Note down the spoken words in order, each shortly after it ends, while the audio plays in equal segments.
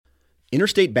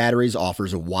Interstate Batteries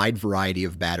offers a wide variety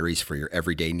of batteries for your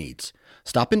everyday needs.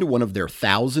 Stop into one of their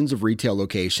thousands of retail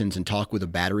locations and talk with a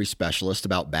battery specialist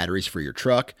about batteries for your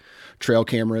truck, trail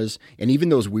cameras, and even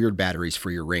those weird batteries for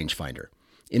your rangefinder.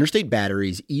 Interstate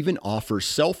Batteries even offers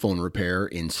cell phone repair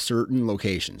in certain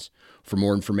locations. For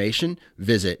more information,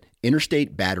 visit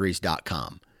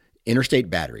interstatebatteries.com. Interstate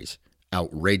Batteries,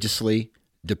 outrageously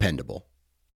dependable.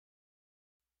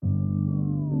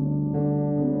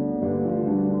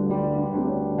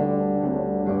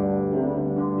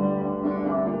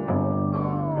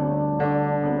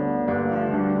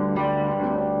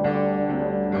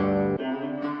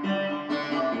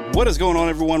 What is going on,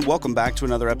 everyone? Welcome back to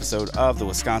another episode of the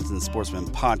Wisconsin Sportsman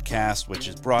Podcast, which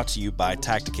is brought to you by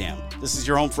Tacticam. This is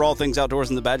your home for all things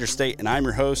outdoors in the Badger State, and I'm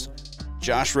your host,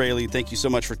 Josh Raley. Thank you so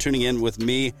much for tuning in with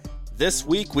me. This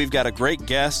week, we've got a great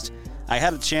guest. I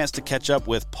had a chance to catch up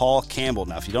with Paul Campbell.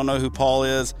 Now, if you don't know who Paul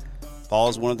is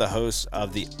one of the hosts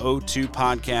of the O2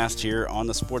 podcast here on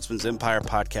the Sportsman's Empire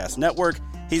Podcast Network.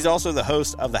 He's also the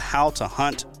host of the How to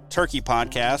Hunt Turkey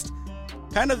podcast,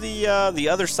 kind of the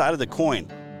other side of the coin,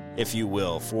 if you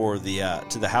will, for the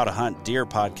How to Hunt Deer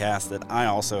podcast that I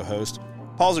also host.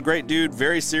 Paul's a great dude,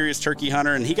 very serious turkey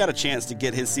hunter, and he got a chance to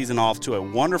get his season off to a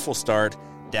wonderful start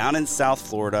down in South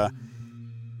Florida.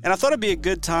 And I thought it'd be a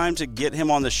good time to get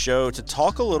him on the show to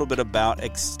talk a little bit about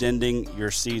extending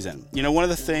your season. You know, one of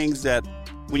the things that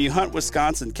when you hunt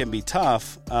Wisconsin can be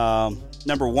tough,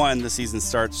 number one, the season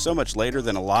starts so much later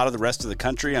than a lot of the rest of the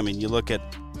country. I mean, you look at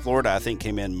Florida, I think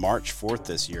came in March 4th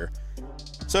this year.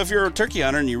 So if you're a turkey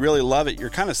hunter and you really love it, you're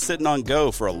kind of sitting on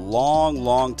go for a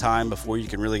long time before you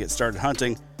can really get started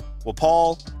hunting. Well,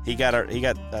 Paul, he got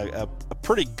a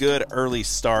pretty good early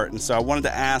start, and so I wanted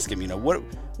to ask him, you know, what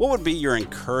would be your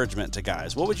encouragement to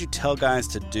guys? What would you tell guys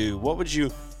to do?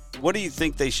 How do you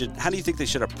think they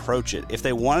should approach it if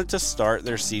they wanted to start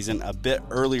their season a bit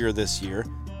earlier this year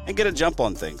and get a jump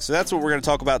on things? So that's what we're going to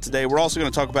talk about today. We're also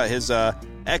going to talk about his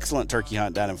excellent turkey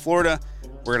hunt down in Florida.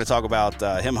 We're going to talk about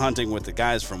him hunting with the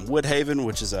guys from Woodhaven,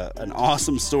 which is an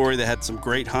awesome story that had some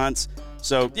great hunts.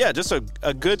 So, yeah, just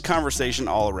a good conversation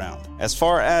all around. As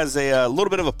far as a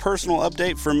little bit of a personal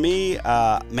update for me,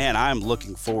 man, I'm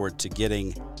looking forward to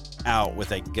getting out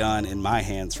with a gun in my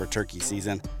hands for turkey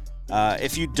season.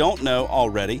 If you don't know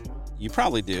already, you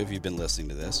probably do if you've been listening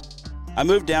to this, I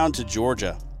moved down to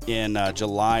Georgia in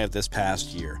July of this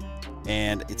past year.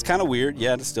 And it's kind of weird,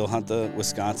 to still hunt the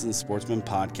Wisconsin Sportsman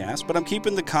podcast, but I'm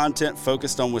keeping the content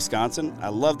focused on Wisconsin. I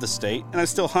love the state, and I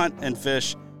still hunt and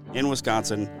fish in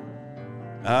Wisconsin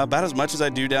about as much as I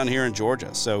do down here in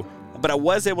Georgia. But I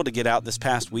was able to get out this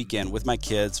past weekend with my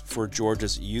kids for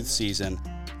Georgia's youth season,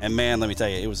 and man, let me tell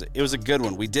you, it was a good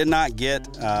one. We did not get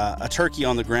a turkey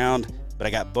on the ground, but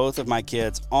I got both of my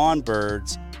kids on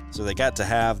birds. So they got to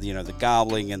have the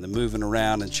gobbling and the moving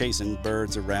around and chasing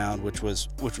birds around, which was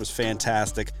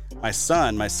fantastic. My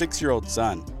son, my 6-year-old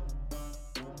son,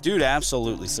 dude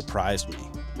absolutely surprised me.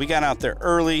 We got out there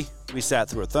early. We sat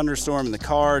through a thunderstorm in the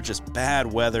car, just bad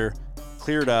weather,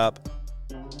 cleared up,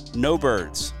 no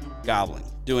birds gobbling,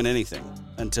 doing anything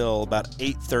until about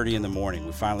 8:30 in the morning.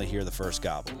 We finally hear the first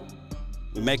gobble.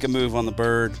 We make a move on the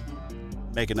bird,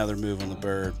 make another move on the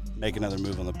bird, make another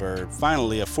move on the bird.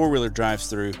 Finally, a four-wheeler drives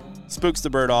through, spooks the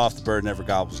bird off, the bird never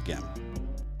gobbles again.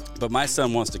 But my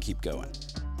son wants to keep going.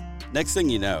 Next thing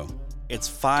you know, it's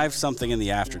 5-something in the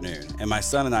afternoon, and my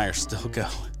son and I are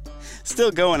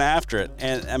still going after it.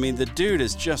 And I mean, the dude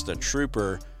is just a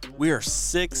trooper. We are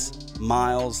 6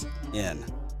 miles in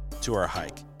to our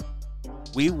hike.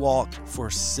 We walked for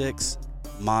 6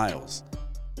 miles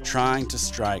trying to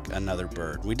strike another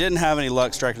bird. We didn't have any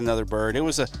luck striking another bird. It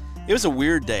was a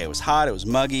weird day. It was hot. It was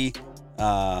muggy.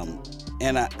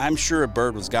 And I'm sure a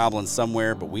bird was gobbling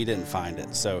somewhere, but we didn't find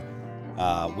it. So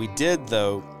we did,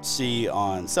 though, see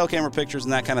on cell camera pictures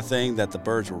and that kind of thing that the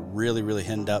birds were really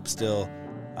henned up still.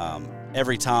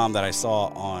 Every tom that I saw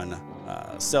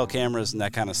on cell cameras and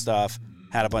that kind of stuff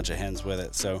had a bunch of hens with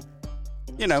it. So,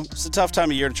 it's a tough time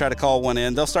of year to try to call one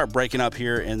in. They'll start breaking up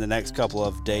here in the next couple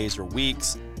of days or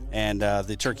weeks, and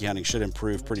the turkey hunting should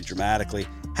improve pretty dramatically.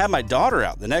 Had my daughter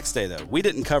out the next day, though. We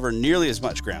didn't cover nearly as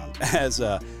much ground as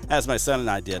my son and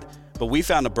I did, but we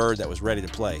found a bird that was ready to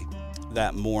play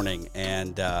that morning,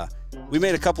 and we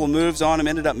made a couple of moves on him,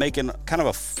 ended up making kind of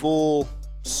a full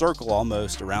circle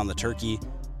almost around the turkey,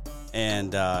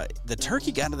 and the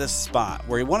turkey got to this spot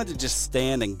where he wanted to just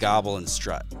stand and gobble and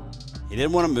strut. He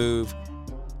didn't want to move.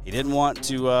 He didn't want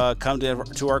to come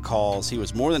to our calls. He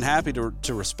was more than happy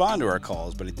to respond to our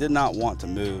calls, but he did not want to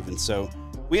move. And so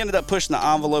we ended up pushing the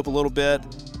envelope a little bit.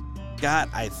 Got,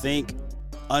 I think,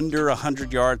 under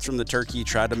 100 yards from the turkey,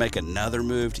 tried to make another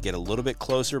move to get a little bit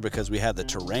closer because we had the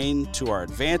terrain to our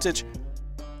advantage.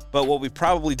 But what we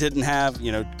probably didn't have,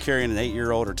 carrying an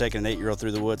 8-year-old or taking an 8-year-old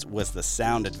through the woods, was the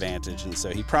sound advantage. And so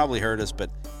he probably heard us, but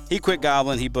he quit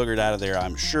gobbling. He boogered out of there,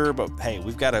 I'm sure. But hey,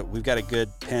 we've got a good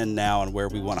pin now on where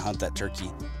we want to hunt that turkey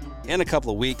in a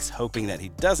couple of weeks, hoping that he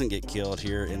doesn't get killed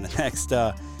here in the next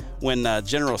when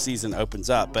general season opens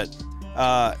up. But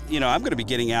I'm going to be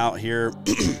getting out here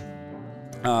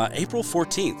April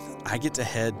 14th. I get to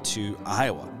head to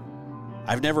Iowa.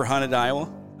 I've never hunted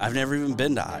Iowa. I've never even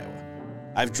been to Iowa.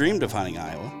 I've dreamed of hunting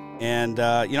Iowa. And,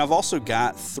 I've also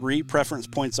got 3 preference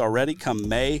points already. Come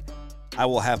May, I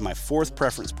will have my 4th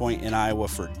preference point in Iowa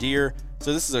for deer.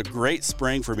 So this is a great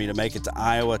spring for me to make it to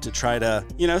Iowa to try to,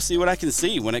 see what I can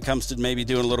see when it comes to maybe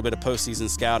doing a little bit of postseason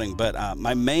scouting. But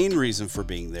my main reason for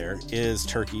being there is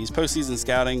turkeys. Postseason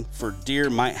scouting for deer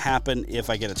might happen if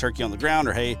I get a turkey on the ground,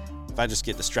 or hey, if I just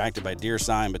get distracted by deer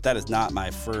sign. But that is not my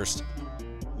first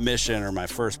mission or my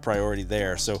first priority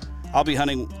there. So I'll be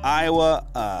hunting Iowa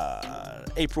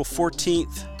April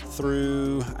 14th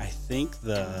through, I think,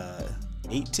 the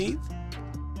 18th.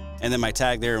 And then my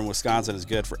tag there in Wisconsin is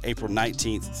good for April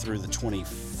 19th through the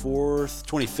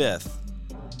 25th,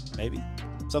 maybe,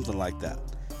 something like that.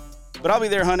 But I'll be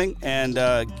there hunting and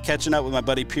catching up with my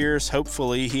buddy Pierce.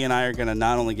 Hopefully, he and I are going to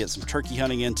not only get some turkey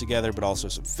hunting in together, but also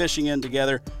some fishing in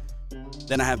together.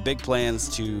 Then I have big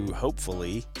plans to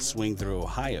hopefully swing through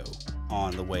Ohio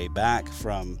on the way back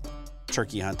from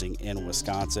turkey hunting in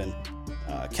Wisconsin.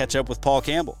 Catch up with Paul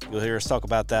Campbell. You'll hear us talk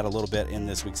about that a little bit in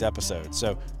this week's episode.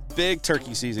 So big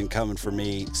turkey season coming for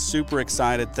me. Super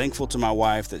excited. Thankful to my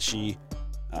wife that she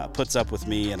puts up with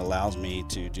me and allows me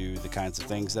to do the kinds of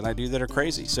things that I do that are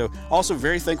crazy. So also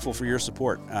very thankful for your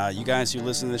support. You guys who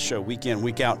listen to this show week in,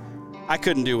 week out, I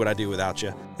couldn't do what I do without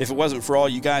you. If it wasn't for all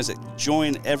you guys that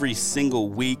join every single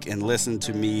week and listen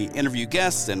to me interview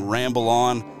guests and ramble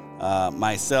on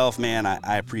myself, man,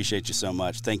 I appreciate you so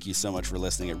much. Thank you so much for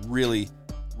listening. It really,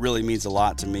 really means a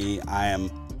lot to me. I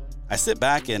sit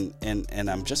back and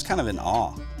I'm just kind of in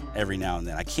awe every now and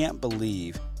then. I can't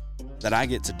believe that I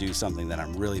get to do something that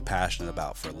I'm really passionate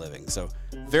about for a living. So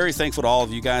very thankful to all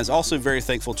of you guys. Also very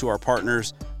thankful to our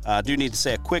partners. Do need to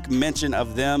say a quick mention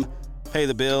of them. Pay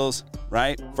the bills,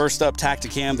 right? First up,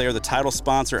 Tacticam. They are the title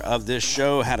sponsor of this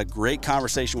show. Had a great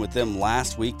conversation with them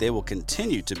last week. They will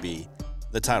continue to be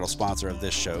the title sponsor of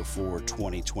this show for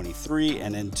 2023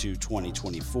 and into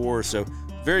 2024. So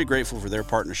very grateful for their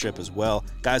partnership as well.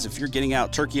 Guys, if you're getting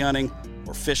out turkey hunting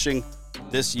or fishing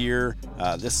this year,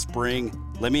 this spring,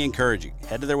 let me encourage you.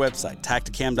 Head to their website,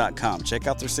 tacticam.com. Check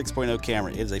out their 6.0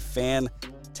 camera. It is a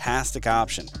fantastic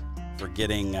option for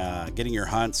getting your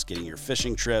hunts, getting your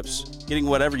fishing trips, getting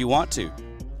whatever you want to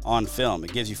on film.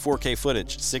 It gives you 4K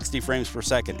footage, 60 frames per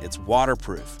second. It's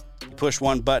waterproof. You push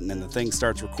one button and the thing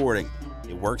starts recording.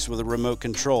 It works with a remote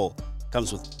control.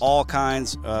 Comes with all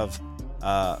kinds of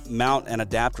mount and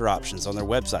adapter options on their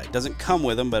website. It doesn't come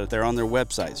with them, but they're on their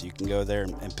website, so you can go there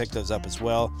and pick those up as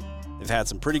well. They've had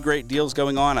some pretty great deals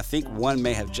going on. I think one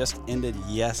may have just ended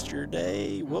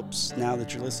yesterday. Whoops, now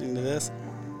that you're listening to this.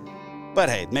 But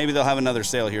hey, maybe they'll have another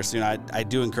sale here soon. I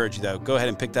do encourage you, though, go ahead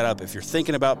and pick that up. If you're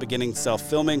thinking about beginning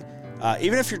self-filming,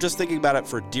 even if you're just thinking about it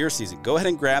for deer season, go ahead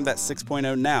and grab that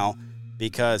 6.0 now,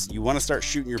 because you want to start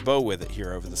shooting your bow with it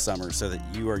here over the summer so that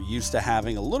you are used to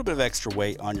having a little bit of extra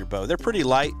weight on your bow. They're pretty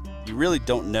light. You really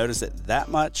don't notice it that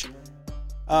much.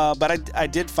 But I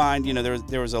did find,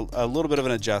 there was a little bit of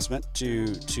an adjustment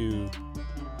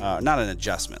not an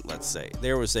adjustment, let's say.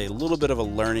 There was a little bit of a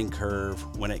learning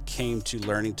curve when it came to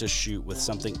learning to shoot with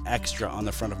something extra on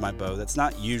the front of my bow that's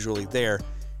not usually there,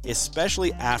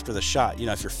 especially after the shot.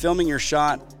 If you're filming your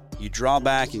shot, you draw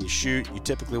back and you shoot, you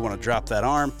typically want to drop that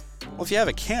arm. Well, if you have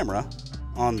a camera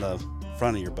on the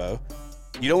front of your bow,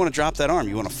 you don't want to drop that arm.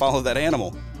 You want to follow that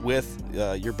animal with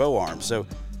your bow arm. So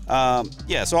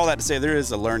so all that to say, there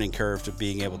is a learning curve to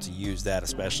being able to use that,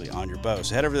 especially on your bow.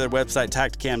 So head over to their website,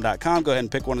 tacticam.com. Go ahead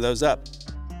and pick one of those up.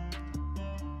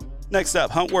 Next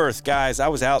up, Huntworth. Guys, I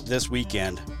was out this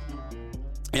weekend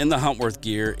in the Huntworth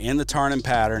gear, in the Tarn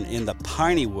pattern, in the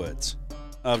piney woods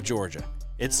of Georgia.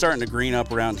 It's starting to green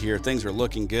up around here. Things are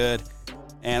looking good.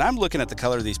 And I'm looking at the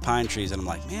color of these pine trees, and I'm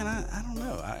like, man, I don't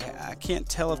know. I can't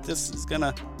tell if this is going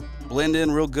to blend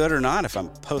in real good or not if I'm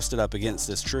posted up against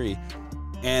this tree.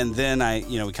 And then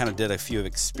we kind of did a few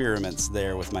experiments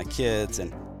there with my kids,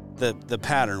 and the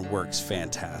pattern works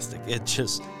fantastic.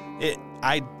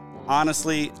 I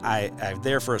honestly,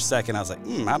 there for a second, I was like,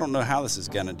 I don't know how this is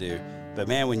going to do. But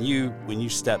man, when you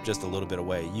step just a little bit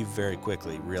away, you very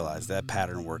quickly realize that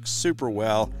pattern works super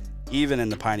well, even in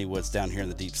the piney woods down here in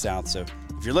the deep south. So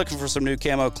If you're looking for some new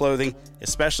camo clothing,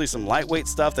 especially some lightweight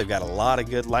stuff, they've got a lot of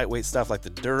good lightweight stuff like the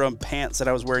Durham pants that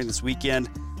I was wearing this weekend.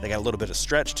 They got a little bit of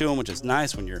stretch to them, which is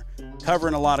nice when you're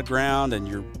covering a lot of ground and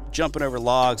you're jumping over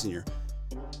logs and you're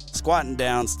squatting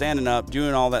down, standing up,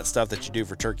 doing all that stuff that you do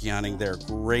for turkey hunting. They're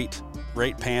great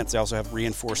pants. They also have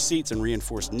reinforced seats and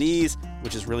reinforced knees,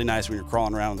 which is really nice when you're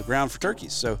crawling around on the ground for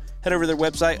turkeys. So head over to their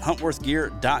website,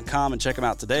 huntworthgear.com, and check them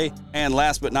out today. And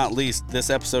last but not least, this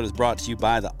episode is brought to you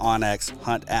by the onX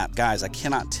Hunt app. Guys, I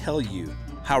cannot tell you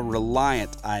how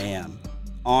reliant I am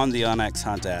on the onX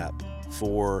Hunt app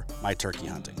for my turkey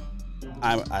hunting.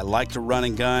 I like to run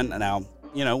and gun. Now,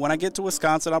 you know, when I get to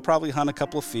Wisconsin, I'll probably hunt a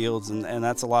couple of fields, and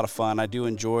that's a lot of fun. I do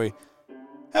enjoy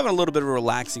having a little bit of a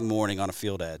relaxing morning on a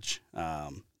field edge,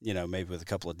 you know, maybe with a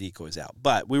couple of decoys out.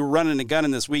 But we were running and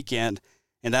gunning this weekend,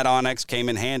 and that onX came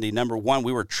in handy. Number one,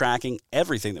 we were tracking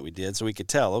everything that we did, so we could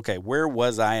tell, okay, where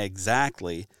was I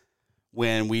exactly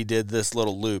when we did this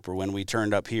little loop or when we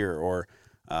turned up here, or,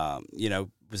 you know,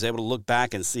 was able to look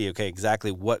back and see, okay,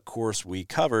 exactly what course we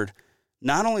covered.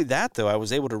 Not only that, though, I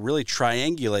was able to really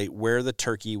triangulate where the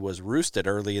turkey was roosted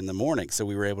early in the morning. So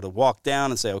we were able to walk down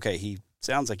and say, okay, he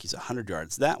sounds like he's 100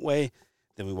 yards that way.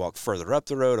 Then we walk further up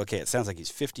the road. Okay, it sounds like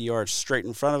he's 50 yards straight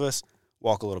in front of us.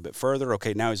 Walk a little bit further.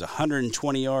 Okay, now he's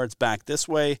 120 yards back this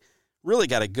way. Really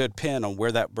got a good pin on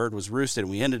where that bird was roosted,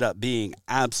 and we ended up being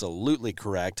absolutely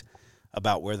correct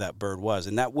about where that bird was.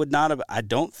 And that would not have, I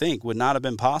don't think, would not have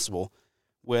been possible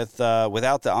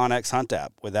without the onX Hunt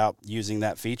app, without using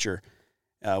that feature.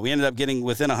 We ended up getting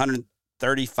within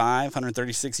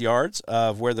 136 yards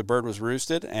of where the bird was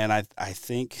roosted, and I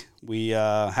think we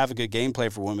have a good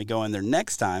gameplay for when we go in there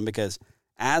next time, because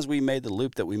as we made the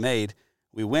loop that we made,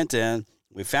 we went in,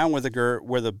 we found where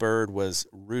the bird was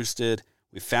roosted,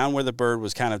 we found where the bird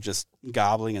was kind of just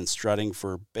gobbling and strutting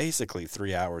for basically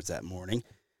 3 hours that morning,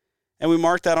 and we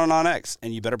marked that on onX,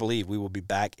 and you better believe we will be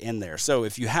back in there. So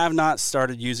if you have not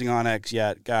started using onX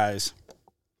yet, guys,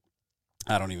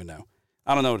 I don't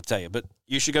know what to tell you, but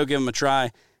you should go give them a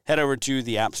try. Head over to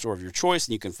the app store of your choice,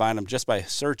 and you can find them just by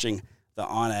searching the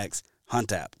onX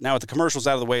Hunt app. Now, with the commercials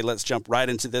out of the way, let's jump right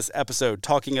into this episode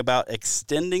talking about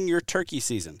extending your turkey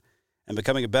season and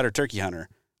becoming a better turkey hunter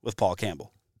with Paul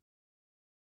Campbell.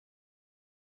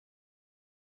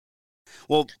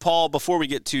 Well, Paul, before we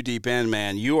get too deep in,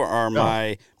 man, you are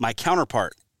my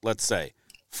counterpart, let's say,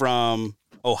 from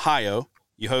Ohio.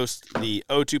 You host the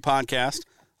O2 podcast,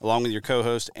 along with your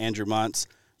co-host, Andrew Muntz.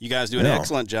 You guys do an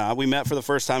excellent job. We met for the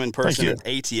first time in person at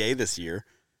ATA this year,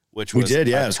 which was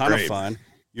a ton of fun.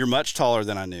 You're much taller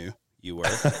than I knew you were.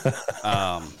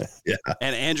 And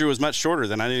Andrew was much shorter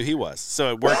than I knew he was.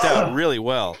 So it worked out really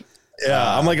well.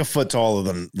 Yeah, I'm like a foot taller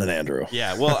than Andrew.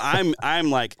 Yeah, well,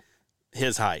 I'm like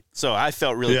his height. So I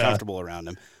felt really comfortable around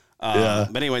him.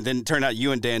 But anyway, then it turned out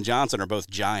you and Dan Johnson are both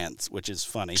giants, which is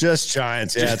funny. Just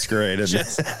giants. Yeah, it's great.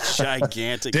 Just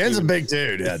gigantic. Dan's a big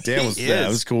dude. Yeah, Dan was. It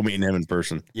was cool meeting him in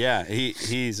person. Yeah,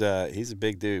 he's a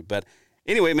big dude. But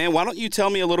anyway, man, why don't you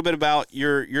tell me a little bit about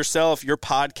yourself, your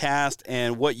podcast,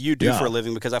 and what you do for a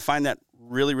living? Because I find that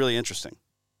really, really interesting.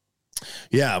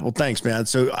 Yeah, well, thanks, man.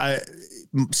 So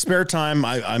spare time,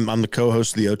 I'm the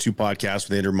co-host of the O2 podcast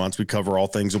with Andrew Muntz. We cover all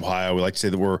things Ohio. We like to say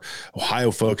that we're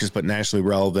Ohio focused, but nationally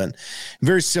relevant.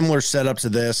 Very similar setup to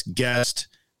this. Guest,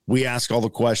 we ask all the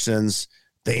questions,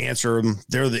 they answer them.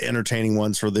 They're the entertaining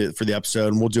ones for the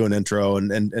episode, and we'll do an intro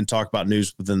and talk about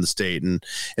news within the state. And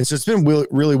so it's been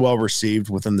really well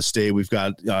received within the state. We've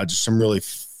got just some really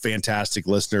fantastic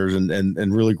listeners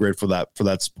and really grateful for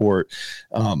that support.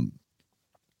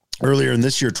 Earlier in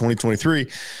this year, 2023,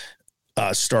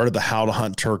 started the How to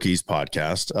Hunt Turkeys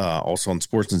podcast, also on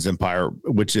Sportsman's Empire,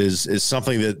 which is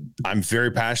something that I'm very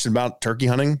passionate about, turkey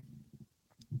hunting.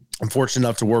 I'm fortunate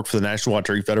enough to work for the National Wild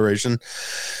Turkey Federation,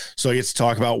 so I get to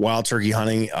talk about wild turkey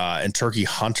hunting and turkey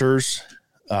hunters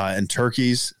and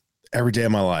turkeys every day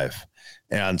of my life.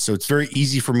 And so it's very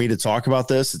easy for me to talk about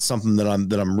this. It's something that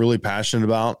I'm really passionate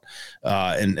about,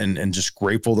 and just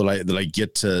grateful that I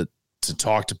get to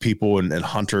talk to people and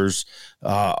hunters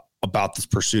about this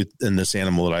pursuit and this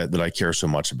animal that I care so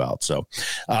much about. So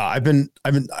I've been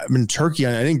turkey.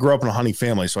 I didn't grow up in a hunting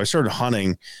family, so I started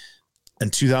hunting in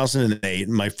 2008.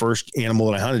 My first animal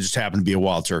that I hunted just happened to be a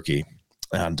wild turkey.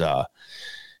 And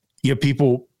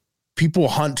people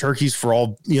hunt turkeys for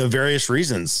all various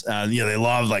reasons. They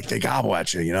love, like, they gobble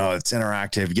at you. It's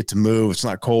interactive. You get to move. It's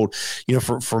not cold.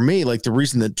 For me, like, the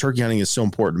reason that turkey hunting is so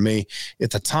important to me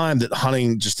at the time that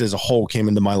hunting just as a whole came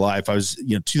into my life, I was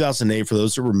 2008. For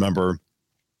those that remember,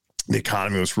 the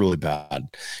economy was really bad.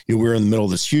 We were in the middle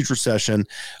of this huge recession.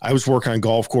 I was working on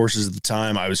golf courses at the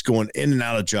time. I was going in and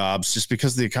out of jobs just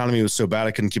because the economy was so bad.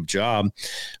 I couldn't keep a job.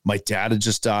 My dad had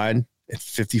just died at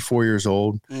 54 years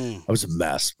old. I was a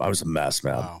mess. I was a mess,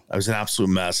 man. Wow. I was an absolute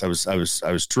mess. I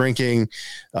was drinking.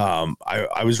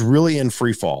 I was really in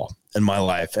free fall in my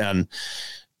life. And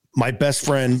my best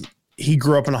friend, he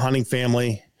grew up in a hunting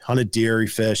family, hunted deer, he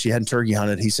fished, he hadn't turkey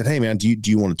hunted. He said, "Hey man, do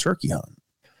you want to turkey hunt?"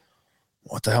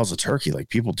 What the hell's a turkey? Like,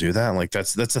 people do that? I'm like,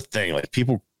 that's a thing. Like,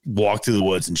 people walk through the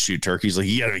woods and shoot turkeys. Like,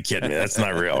 you gotta be kidding me. That's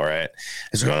not real, right?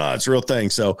 It's like, no, it's a real thing.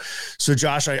 So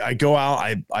Josh, I go out,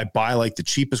 I buy like the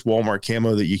cheapest Walmart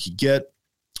camo that you could get.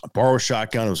 I borrow a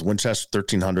shotgun. It was a Winchester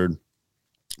 1300.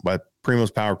 My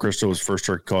Primo's Power Crystal was the first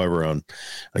turkey call I ever owned.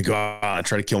 I go out, I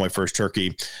try to kill my first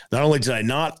turkey. Not only did I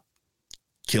not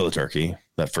kill a turkey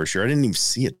that first year, I didn't even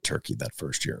see a turkey that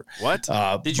first year. What?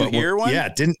 Did you hear one? Yeah,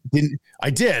 I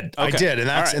did.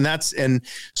 And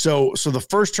so the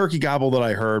first turkey gobble that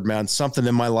I heard, man, something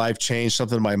in my life changed,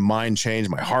 something in my mind changed,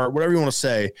 my heart, whatever you want to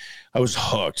say. I was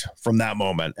hooked from that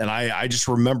moment. And I just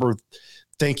remember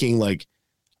thinking, like,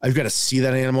 I've got to see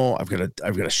that animal. I've got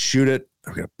to shoot it.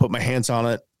 I've got to put my hands on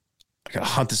it. I got to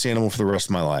hunt this animal for the rest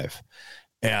of my life.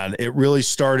 And it really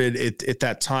started at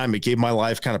that time. It gave my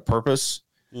life kind of purpose.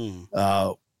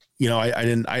 I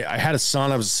had a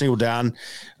son. I was a single dad.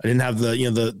 I didn't have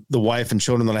the wife and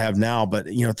children that I have now, but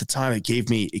at the time it gave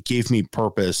me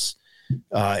purpose,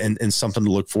 and something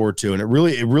to look forward to. And it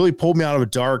really pulled me out of a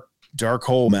dark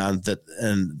hole, man,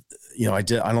 I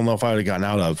don't know if I would have gotten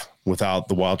out of without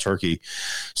the wild turkey.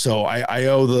 So I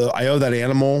owe that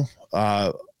animal,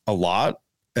 a lot.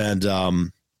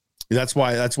 And, that's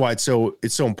why it's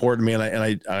so important to me.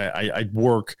 And I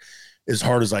work as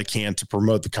hard as I can to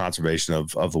promote the conservation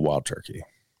of the wild turkey.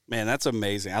 Man, that's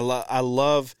amazing. I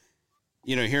love,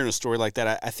 hearing a story like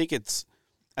that. I think it's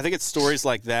stories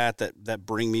like that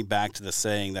bring me back to the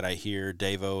saying that I hear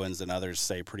Dave Owens and others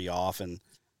say pretty often,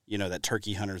 that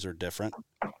turkey hunters are different.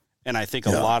 And I think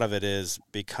a lot of it is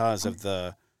because of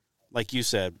like you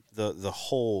said, the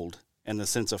hold and the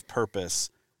sense of purpose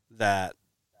that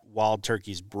wild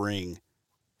turkeys bring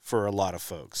for a lot of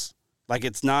folks. Like,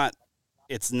 it's not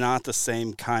the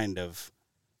same kind of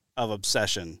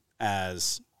obsession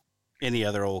as any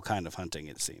other old kind of hunting,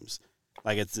 it seems.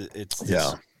 Like, it's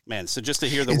man. So just to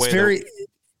hear the way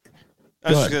I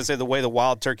was just going to say, the way the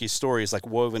wild turkey story is like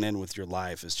woven in with your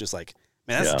life is just like,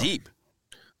 man, that's deep.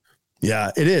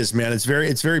 Yeah, it is, man. It's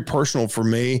very personal for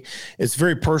me. It's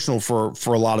very personal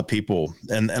for a lot of people.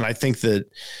 And I think that,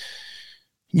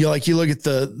 you look at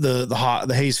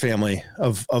the Hayes family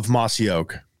of Mossy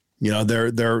Oak,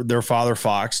 their father,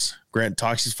 Fox, Grant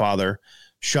Toxey's father,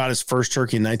 shot his first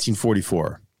turkey in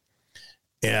 1944.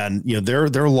 And,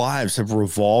 their lives have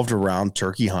revolved around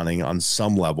turkey hunting on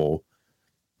some level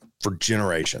for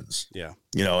generations. Yeah.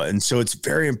 And so it's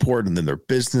very important in their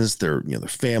business, their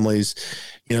families,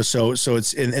 so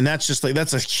it's, and that's just like,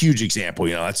 that's a huge example,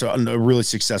 that's a really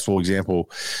successful example,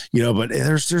 but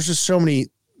there's just so many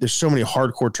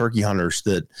hardcore turkey hunters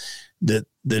that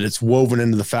it's woven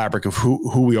into the fabric of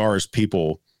who we are as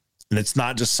people. And it's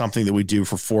not just something that we do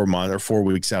for 4 months or 4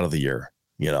 weeks out of the year.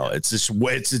 It's just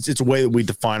it's a way that we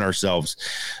define ourselves,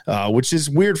 which is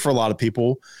weird for a lot of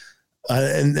people.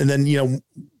 And then,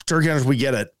 turkey hunters, we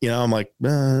get it. I'm like,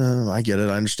 I get it.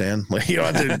 I understand. Like, you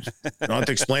don't have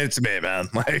to explain it to me, man.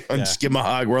 Like, just give them a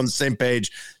hug. We're on the same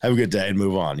page. Have a good day and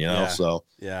move on, So,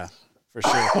 yeah, for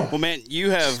sure. Well, man, you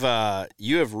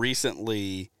have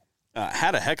recently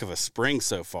had a heck of a spring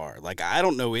so far. Like, I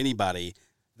don't know anybody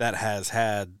that has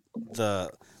had the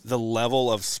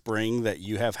level of spring that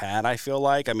you have had, I feel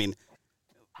like. I mean,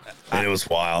 it was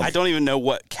wild. I don't even know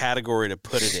what category to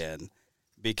put it in.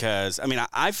 Because, I mean,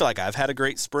 I feel like I've had a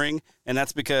great spring, and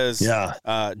that's because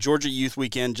Georgia Youth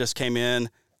Weekend just came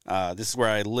in. This is where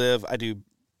I live. I do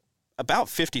about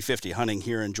 50-50 hunting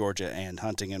here in Georgia and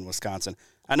hunting in Wisconsin.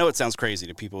 I know it sounds crazy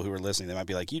to people who are listening. They might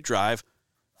be like, you drive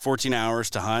 14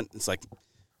 hours to hunt? It's like,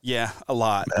 yeah, a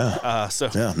lot.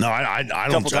 Yeah. No, I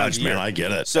don't judge, man. I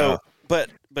get it. So,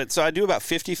 but so I do about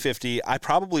 50-50. I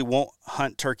probably won't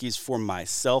hunt turkeys for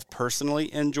myself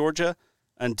personally in Georgia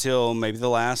until maybe the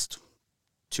last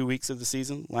 2 weeks of the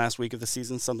season, last week of the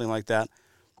season, something like that.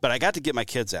 But I got to get my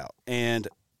kids out, and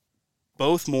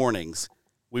both mornings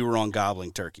we were on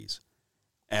gobbling turkeys.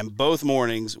 And both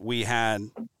mornings we had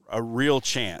a real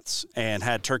chance and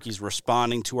had turkeys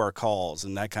responding to our calls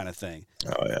and that kind of thing.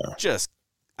 Oh, yeah.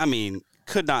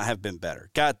 Could not have been better.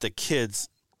 Got the kids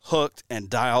hooked and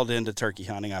dialed into turkey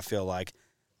hunting, I feel like.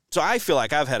 So I feel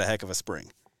like I've had a heck of a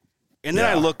spring. And then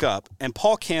I look up, and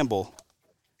Paul Campbell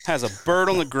has a bird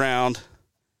on the ground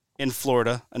in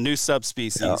Florida, a new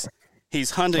subspecies. Yeah.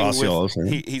 He's hunting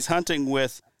he's hunting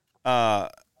with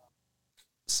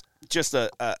just a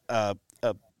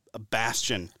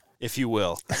bastion, if you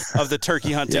will, of the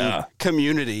turkey hunting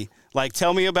community. Like,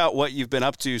 tell me about what you've been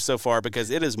up to so far, because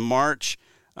it is March,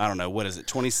 I don't know, what is it,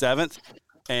 27th?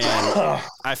 And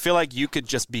I feel like you could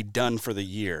just be done for the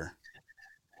year.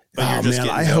 But oh man,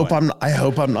 I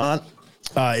hope I'm not.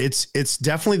 It's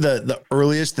definitely the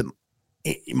earliest that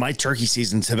my turkey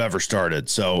seasons have ever started.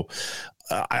 So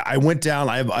I went down.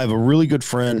 I have a really good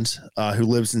friend who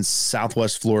lives in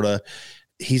Southwest Florida.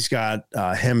 He's got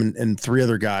him and 3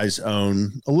 other guys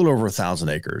own a little over 1,000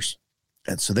 acres.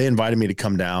 And so they invited me to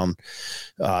come down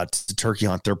to turkey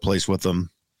hunt their place with them.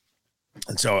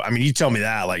 And so, I mean, you tell me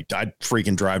that, like, I'd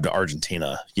freaking drive to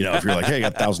Argentina. You know, if you're like, hey, I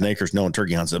got 1,000 acres, no one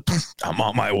turkey hunts it, I'm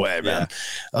on my way, man.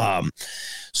 Yeah.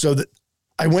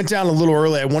 I went down a little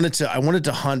early. I wanted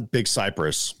to hunt Big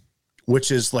Cypress,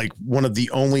 which is like one of the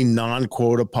only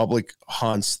non-quota public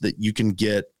hunts that you can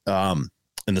get in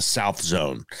the South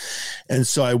Zone. And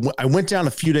so I went down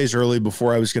a few days early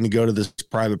before I was going to go to this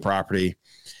private property.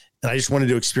 And I just wanted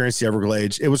to experience the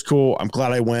Everglades. It was cool. I'm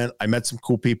glad I went. I met some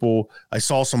cool people. I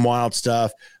saw some wild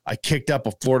stuff. I kicked up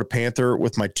a Florida panther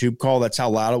with my tube call. That's how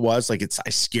loud it was. Like, I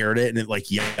scared it, and it like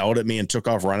yelled at me and took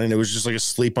off running. It was just like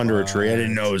asleep under a tree. I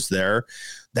didn't know it was there.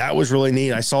 That was really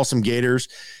neat. I saw some gators.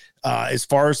 As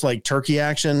far as like turkey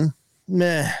action,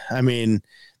 meh. I mean,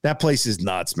 that place is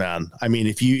nuts, man. I mean,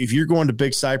 if you're going to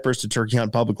Big Cypress to turkey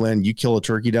hunt public land, you kill a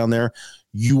turkey down there,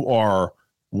 you are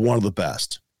one of the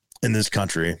best in this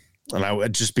country.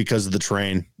 And just because of the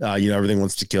terrain, everything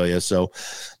wants to kill you. So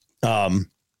I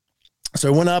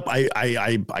went up,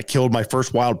 I killed my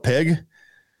first wild pig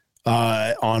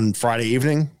on Friday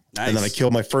evening. Nice. And then I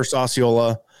killed my first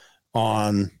Osceola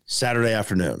on Saturday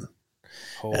afternoon.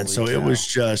 Holy and so cow. It was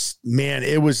just, man,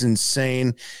 it was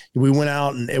insane. We went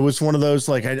out, and it was one of those,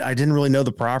 like, I didn't really know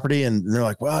the property. And they're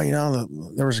like, well,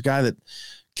 there was a guy that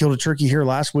killed a turkey here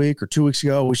last week or 2 weeks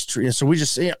ago. So we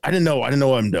just, I didn't know what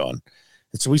I'm doing.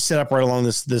 And so we set up right along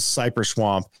this cypress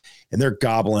swamp, and they're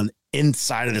gobbling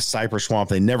inside of the cypress swamp.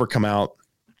 They never come out.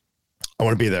 I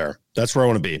want to be there. That's where I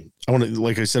want to be. I want to,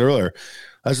 like I said earlier,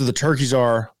 that's where the turkeys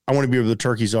are. I want to be where the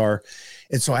turkeys are.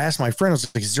 And so I asked my friend, I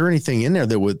was like, is there anything in there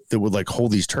that would like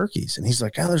hold these turkeys? And he's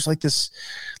like, there's like this,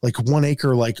 like 1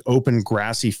 acre, like open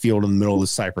grassy field in the middle of the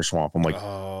cypress swamp. I'm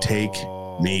like, take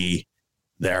me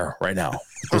there right now.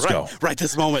 Let's go. Right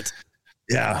this moment.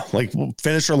 Yeah, like, we'll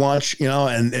finish our lunch,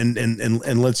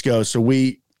 and let's go. So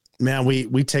we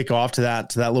take off to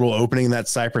that little opening in that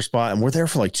cypress spot, and we're there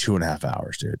for like 2.5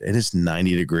 hours, dude. It is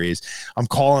 90 degrees. I'm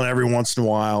calling every once in a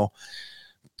while.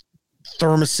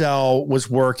 Thermacell was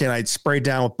working. I'd sprayed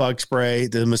down with bug spray.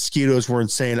 The mosquitoes were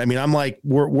insane. I mean, I'm like,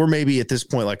 we're maybe at this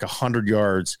point like 100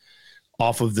 yards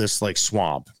off of this like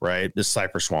swamp, right? This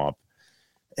cypress swamp,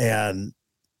 and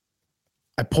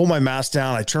I pull my mask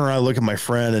down. I turn around, I look at my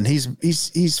friend, and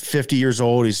he's 50 years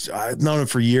old. I've known him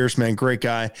for years, man. Great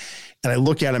guy. And I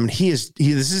look at him, and this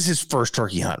is his first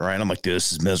turkey hunt, right? I'm like, dude,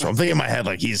 this is miserable. I'm thinking in my head,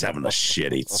 like, he's having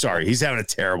he's having a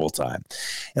terrible time.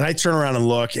 And I turn around and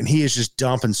look, and he is just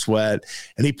dumping sweat,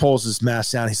 and he pulls his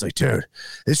mask down. He's like, dude,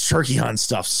 this turkey hunt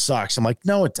stuff sucks. I'm like,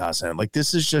 no, it doesn't. Like,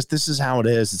 this is how it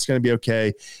is. It's going to be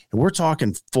okay. And we're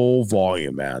talking full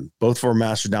volume, man. Both of our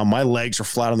masks are down. My legs are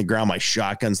flat on the ground. My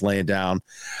shotgun's laying down.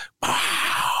 Wow.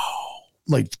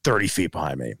 Like 30 feet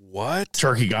behind me. What?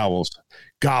 Turkey gobbles,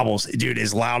 dude,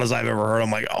 as loud as I've ever heard.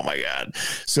 I'm like, oh my God.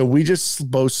 So we just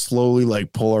both slowly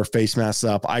like pull our face masks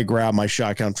up. I grab my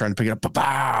shotgun. I'm trying to pick it up.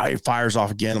 Bah, it fires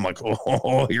off again. I'm like,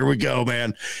 oh, here we go, man.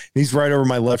 And he's right over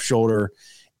my left shoulder.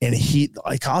 And he,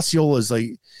 like, Osceola is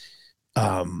like,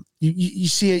 you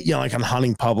see it, like on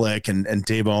Hunting Public and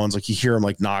Dave Owens, like you hear him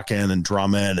like knocking and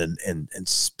drumming and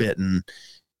spitting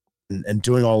and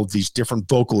doing all of these different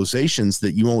vocalizations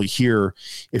that you only hear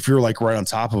if you're like right on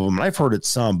top of them. And I've heard it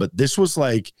some, but this was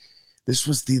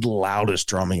the loudest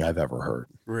drumming I've ever heard.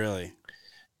 Really?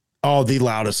 Oh, the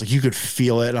loudest. Like, you could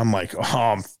feel it. I'm like, oh,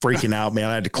 I'm freaking out, man.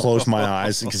 I had to close my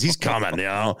eyes because he's coming,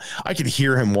 I could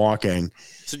hear him walking.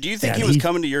 So do you think he was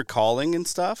coming to your calling and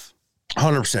stuff?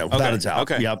 100%, without a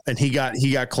doubt. Okay. Yep. And he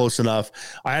got close enough.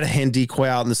 I had a hen decoy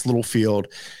out in this little field,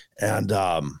 and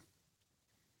I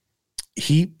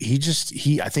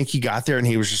think he got there and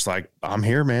he was just like, I'm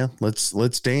here, man. Let's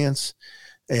dance.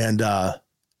 And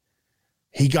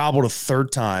he gobbled a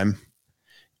third time,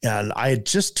 and I had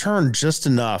just turned just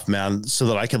enough, man, so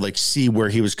that I could like see where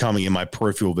he was coming in my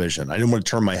peripheral vision. I didn't want to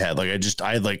turn my head. Like,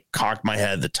 I had like cocked my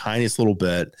head the tiniest little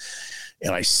bit,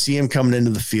 and I see him coming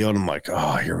into the field. I'm like,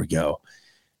 oh, here we go.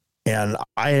 And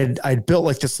I'd built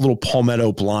like this little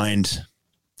palmetto blind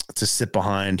to sit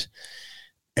behind.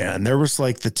 And there was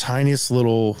like the tiniest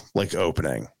little like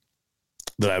opening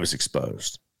that I was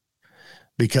exposed,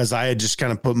 because I had just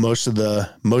kind of put most of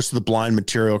the blind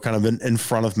material kind of in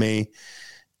front of me,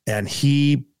 and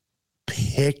he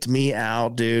picked me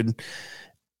out, dude.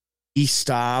 He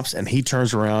stops and he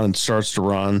turns around and starts to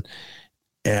run.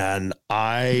 And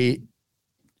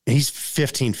he's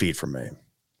 15 feet from me.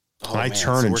 Oh, I man.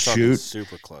 turn So and we're shoot.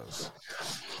 super close.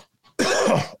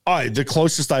 The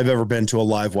closest I've ever been to a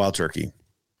live wild turkey.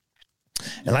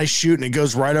 And I shoot and it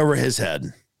goes right over his head.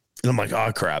 And I'm like,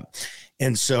 oh crap.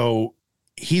 And so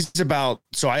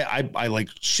I like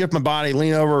shift my body,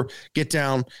 lean over, get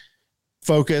down,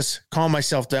 focus, calm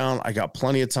myself down. I got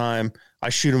plenty of time. I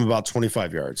shoot him about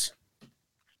 25 yards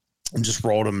and just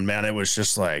rolled him. And man, it was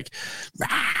just like,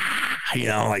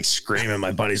 like screaming.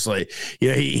 My buddy's like,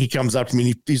 he comes up to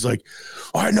me and he's like,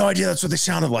 oh, I had no idea that's what they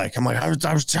sounded like. I'm like,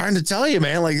 I was trying to tell you,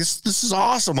 man, like this is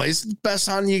awesome. Like, this is the best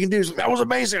hunting you can do. He's like, that was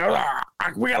amazing.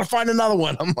 We got to find another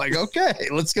one. I'm like, okay,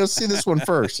 let's go see this one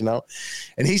first,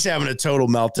 and he's having a total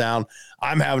meltdown.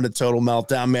 I'm having a total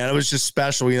meltdown, man. It was just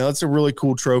special. It's a really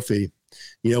cool trophy,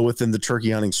 within the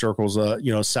turkey hunting circles,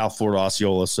 South Florida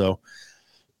Osceola. So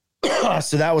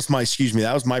that was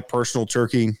my personal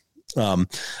turkey.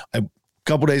 A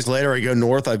couple days later, I go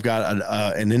north. I've got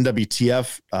an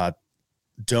NWTF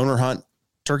donor hunt,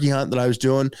 turkey hunt that I was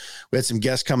doing. We had some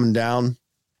guests coming down,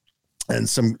 and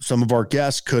some of our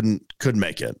guests couldn't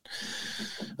make it.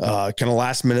 Kind of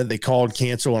last minute, they called,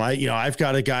 cancel, and I've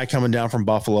got a guy coming down from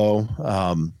Buffalo,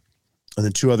 and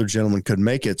then two other gentlemen couldn't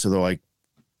make it. So they're like,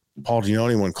 Paul, do you know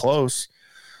anyone close?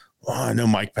 Well, I know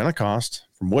Mike Pentecost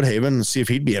from Woodhaven. Let's see if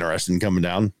he'd be interested in coming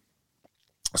down.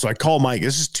 So I called Mike.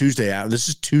 This is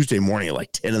Tuesday morning at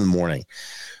like 10 in the morning.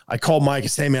 I called Mike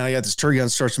and said, hey, man, I got this turkey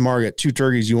hunt starts tomorrow. I got 2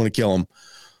 turkeys. You want to kill them?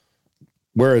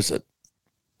 Where is it?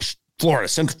 Florida,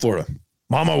 Central Florida.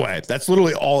 I'm on my way. That's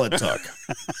literally all it took.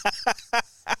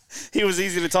 He was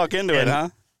easy to talk into it, huh?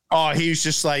 Oh, he was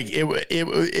just like, he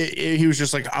was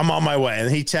just like, I'm on my way.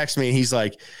 And he texted me. He's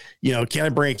like, can I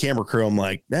bring a camera crew? I'm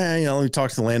like, let me talk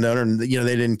to the landowner. And, they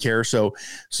didn't care. So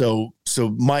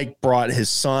Mike brought his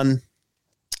son,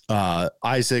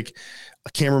 Isaac, a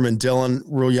cameraman, Dylan,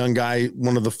 real young guy,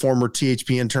 one of the former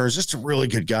THP interns, just a really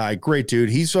good guy. Great dude.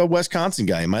 He's a Wisconsin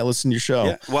guy. He might listen to your show.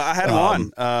 Yeah. Well, I had him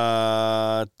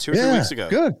on 2 or 3 weeks ago.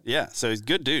 Good. Yeah. So he's a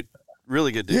good dude.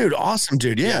 Really good dude. Dude, awesome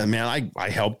dude. Yeah, man. I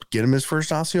helped get him his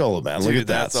first Osceola, man. Look at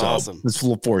that. That's awesome. It's a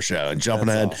little foreshadow and jumping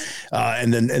ahead.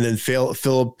 Awesome. And then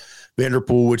Philip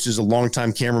Vanderpool, which is a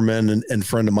longtime cameraman and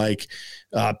friend of Mike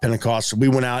Pentecost. So we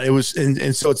went out. It was,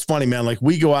 and so it's funny, man. Like,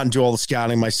 we go out and do all the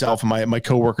scouting, myself and my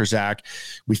coworker Zach.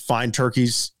 We find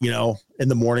turkeys, in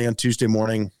the morning on Tuesday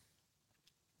morning.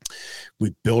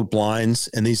 We build blinds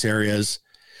in these areas,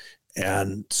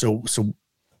 and so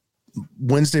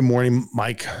Wednesday morning,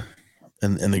 Mike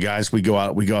and the guys, we go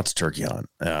out to turkey hunt,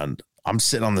 and I'm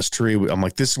sitting on this tree. I'm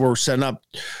like, this is where we're setting up.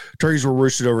 Turkeys were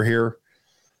roosted over here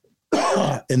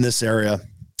in this area.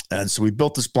 And so we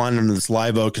built this blind under this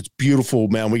live oak. It's beautiful,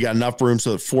 man. We got enough room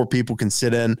so that 4 people can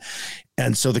sit in.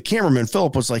 And so the cameraman,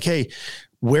 Philip, was like, hey,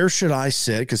 where should I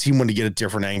sit? Because he wanted to get a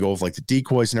different angle of like the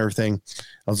decoys and everything.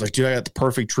 I was like, dude, I got the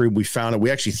perfect tree. We found it.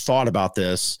 We actually thought about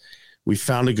this. We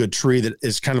found a good tree that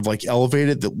is kind of like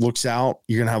elevated, that looks out.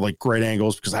 You're going to have like great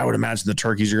angles, because I would imagine the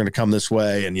turkeys are going to come this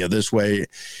way and this way.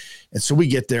 And so we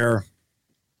get there,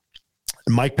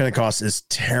 and Mike Pentecost is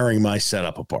tearing my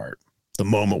setup apart the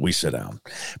moment we sit down,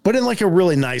 but in like a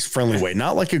really nice, friendly way,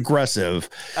 not like aggressive,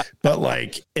 but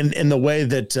like in the way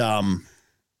that,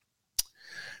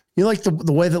 like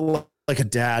the way that like a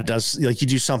dad does, like you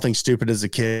do something stupid as a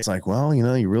kid. It's like, well,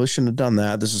 you really shouldn't have done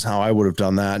that. This is how I would have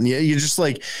done that. And you just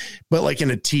like, but like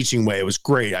in a teaching way. It was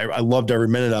great. I loved every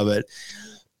minute of it.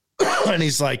 And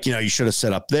he's like, you should have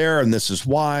set up there, and this is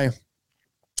why.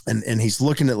 And he's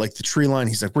looking at like the tree line.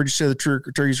 He's like, where'd you say the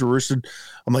turkeys were roosted?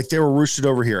 I'm like, they were roosted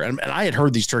over here. And I had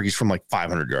heard these turkeys from like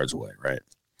 500 yards away. Right.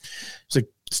 It's like,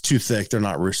 it's too thick. They're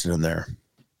not roosted in there.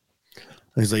 And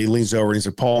he's like, he leans over and he's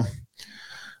like, Paul,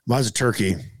 if I was a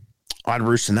turkey, I'd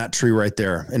roost in that tree right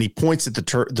there. And he points at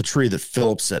the tree that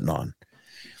Philip's sitting on.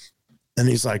 And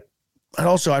he's like,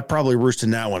 I'd probably roost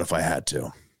in that one if I had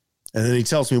to. And then he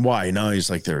tells me why. He's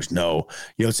like, there's no,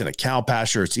 it's in a cow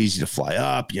pasture. It's easy to fly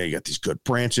up. You got these good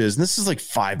branches. And this is like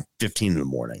 5:15 in the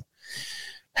morning.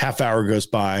 Half hour goes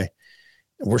by,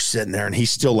 and we're sitting there, and he's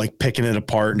still like picking it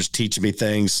apart and just teaching me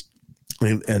things.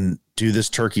 And dude, this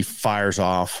turkey fires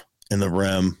off in the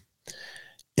rim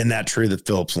in that tree that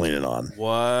Philip's leaning on.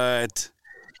 What?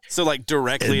 So like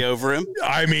directly over him?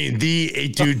 I mean,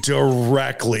 dude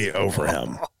directly over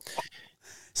him.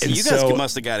 So you guys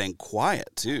must have got in quiet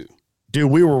too. dude,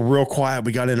 we were real quiet.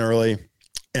 We got in early,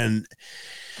 and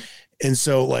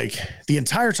so like the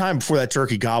entire time before that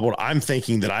turkey gobbled, I'm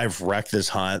thinking that I've wrecked this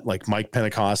hunt. Like Mike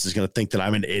Pentecost is going to think that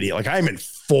I'm an idiot. Like I'm in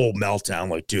full meltdown.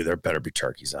 Like, dude, there better be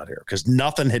turkeys out here, because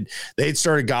they had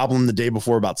started gobbling the day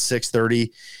before about 6:30.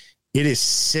 It is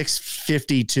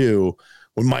 6:52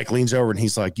 when Mike leans over and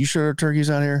he's like, "You sure there are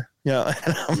turkeys out here?" Yeah.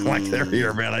 And I'm like, "They're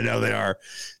here, man. I know they are."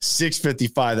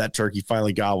 6:55, that turkey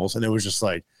finally gobbles. And it was just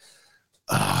like,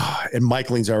 and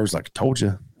Mike leans over, he's like, "I told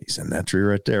you, he's in that tree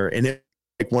right there." And it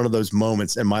like one of those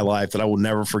moments in my life that I will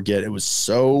never forget. It was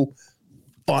so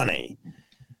funny.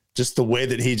 Just the way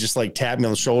that he just like tapped me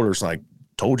on the shoulders, like,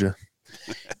 "Told you."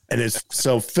 And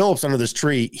so Philip's under this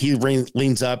tree. He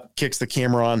leans up, kicks the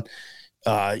camera on.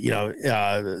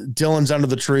 Dylan's under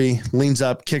the tree, leans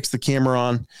up, kicks the camera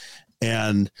on,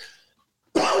 and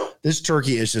this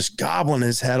turkey is just gobbling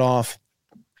his head off.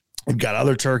 We've got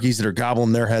other turkeys that are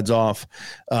gobbling their heads off.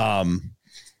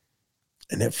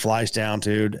 And it flies down,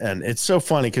 dude. And it's so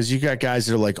funny because you got guys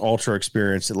that are like ultra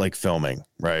experienced at like filming,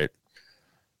 right?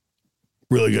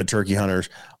 Really good turkey hunters.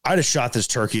 I just shot this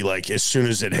turkey like as soon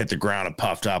as it hit the ground and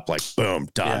puffed up, like boom,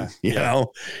 done. You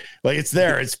know, like it's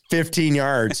there. It's 15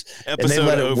 yards, and they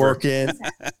let it work in.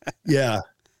 Yeah.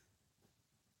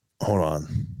 Hold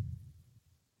on.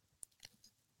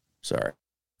 Sorry.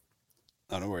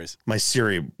 Oh, no worries. My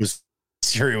Siri was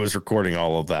recording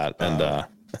all of that, and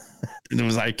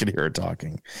I could hear it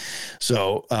talking.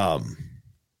 So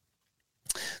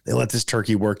they let this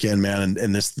turkey work in, man,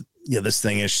 and this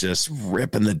thing is just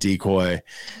ripping the decoy,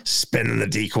 spinning the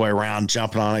decoy around,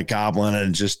 jumping on it, gobbling,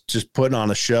 and just putting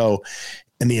on a show.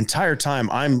 And the entire time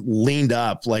I'm leaned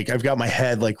up, like I've got my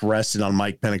head like rested on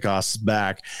Mike Pentecost's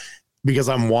back, because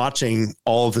I'm watching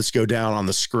all of this go down on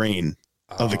the screen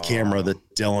of the camera that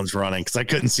Dylan's running, because I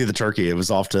couldn't see the turkey. It was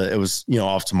off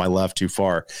to my left too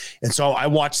far. And so I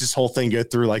watched this whole thing go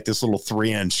through like this little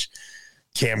 3-inch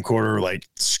camcorder like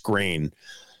screen.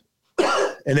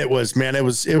 And it was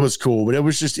cool, but it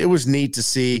was neat to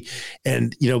see.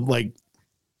 And, like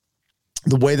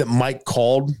the way that Mike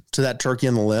called to that turkey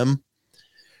on the limb,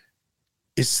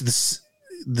 it's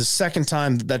the second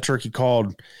time that turkey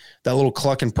called, that little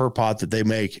cluck and purr pot that they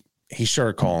make, he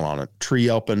started calling on it, tree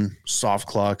yelping, soft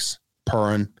clucks,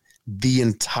 purring the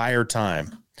entire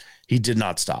time. He did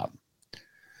not stop.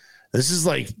 This is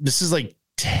like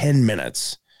 10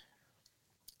 minutes.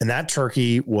 And that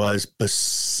turkey was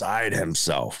beside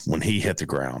himself when he hit the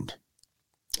ground.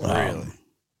 Really?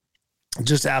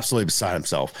 Just absolutely beside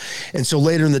himself. And so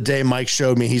later in the day, Mike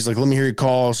showed me, he's like, "Let me hear your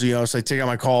calls." So I take out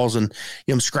my calls, and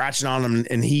I'm scratching on him,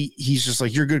 and he's just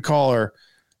like, "You're a good caller.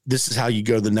 This is how you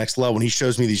go to the next level." And he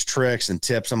shows me these tricks and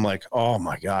tips. I'm like, "Oh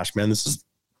my gosh, man, this is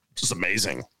just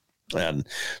amazing." And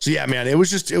so, yeah, man, it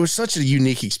was such a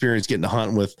unique experience getting to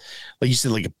hunt with, like you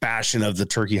said, like a passion of the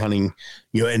turkey hunting,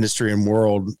 industry and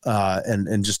world,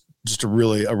 and just a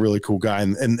really cool guy,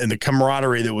 and the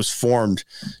camaraderie that was formed,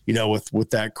 with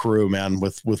that crew, man,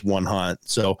 with one hunt.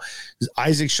 So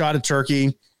Isaac shot a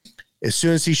turkey. As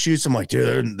soon as he shoots, I'm like,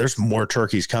 "Dude, there's more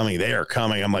turkeys coming. They are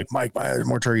coming." I'm like, "Mike, there's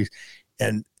more turkeys."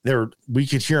 And we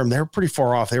could hear them. They were pretty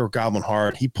far off. They were gobbling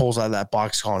hard. He pulls out of that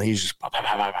box call, and he's just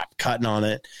cutting on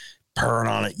it, purring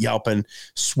on it, yelping,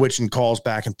 switching calls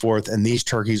back and forth. And these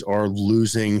turkeys are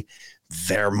losing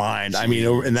their mind. Jeez. I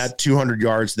mean, in that 200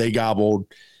 yards, they gobbled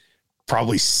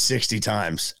probably 60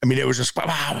 times. I mean, it was just,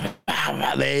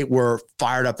 they were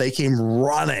fired up. They came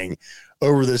running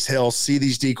over this hill, see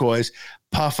these decoys,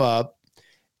 puff up,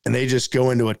 and they just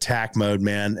go into attack mode,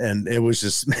 man. And it was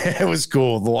just, it was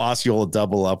cool. The Osceola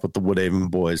double up with the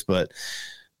Woodhaven boys, but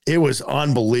it was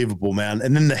unbelievable, man.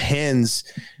 And then the hens,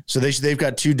 so they've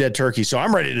got 2 dead turkeys. So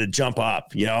I'm ready to jump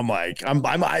up. I'm like, I'm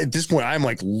at this point, I'm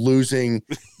like losing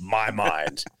my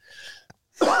mind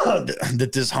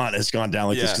that this hunt has gone down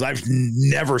like this, because I've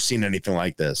never seen anything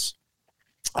like this.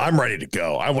 I'm ready to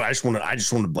go. I just want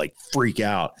to like freak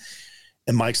out.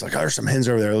 And Mike's like, "Oh, there's some hens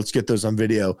over there. Let's get those on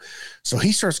video." So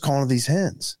he starts calling these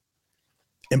hens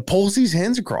and pulls these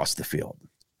hens across the field.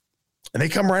 And they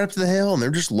come right up to the hill, and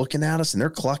they're just looking at us, and they're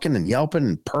clucking and yelping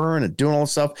and purring and doing all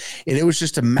this stuff. And it was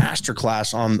just a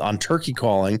masterclass on turkey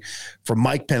calling from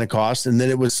Mike Pentecost. And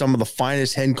then it was some of the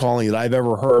finest hen calling that I've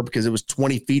ever heard, because it was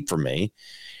 20 feet from me.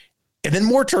 And then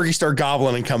more turkeys start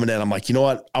gobbling and coming in. I'm like, you know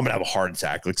what? I'm going to have a heart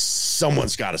attack. Like,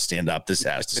 someone's got to stand up. This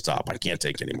has to stop. I can't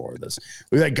take any more of this.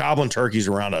 We've had gobbling turkeys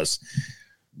around us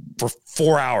for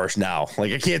 4 hours now.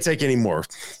 Like, I can't take any more.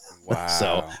 Wow.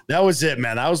 So that was it,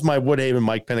 man. That was my Woodhaven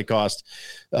Mike Pentecost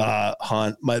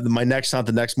hunt. My next hunt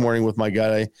the next morning with my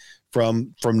guy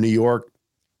from New York.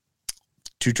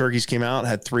 2 turkeys came out,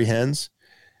 had 3 hens.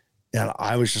 And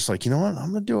I was just like, you know what?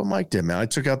 I'm going to do what Mike did, man. I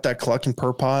took out that cluck and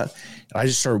purr pot and I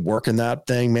just started working that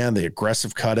thing, man. The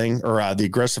aggressive cutting or the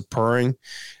aggressive purring,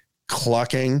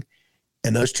 clucking,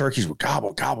 and those turkeys would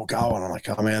gobble, gobble, gobble. And I'm like,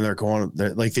 oh man, they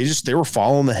were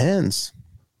following the hens.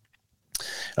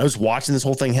 I was watching this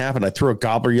whole thing happen. I threw a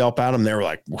gobbler yelp at them. They were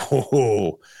like,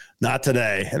 whoa, not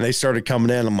today. And they started coming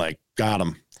in. I'm like, got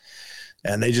them.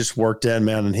 And they just worked in,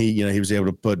 man. And he was able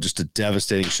to put just a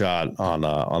devastating shot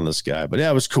on this guy. But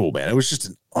yeah, it was cool, man. It was just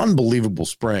an unbelievable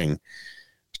spring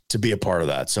to be a part of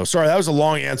that. So sorry, that was a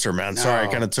long answer, man. Sorry,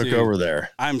 I kind of took over there.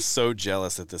 I'm so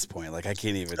jealous at this point. Like I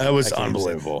can't even. That was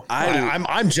unbelievable.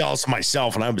 I'm jealous of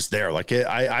myself, and I was there. Like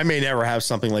I may never have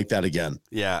something like that again.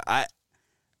 Yeah,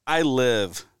 I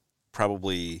live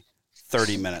probably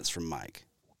 30 minutes from Mike.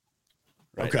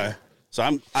 Right okay, now. So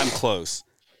I'm close.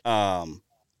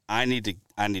 I need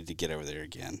to get over there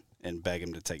again and beg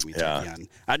him to take me turkey hunting.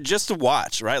 Just to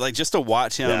watch, right? Like just to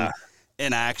watch him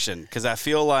in action, because I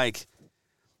feel like,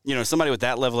 somebody with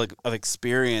that level of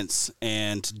experience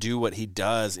and to do what he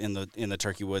does in the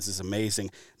turkey woods is amazing.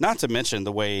 Not to mention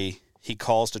the way he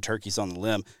calls to turkeys on the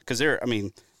limb, because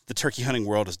the turkey hunting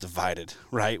world is divided,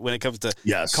 right? When it comes to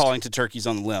calling to turkeys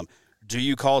on the limb, do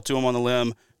you call to him on the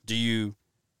limb? Do you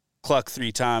cluck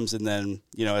 3 times and then,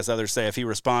 as others say, if he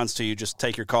responds to you, just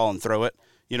take your call and throw it,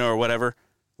 or whatever?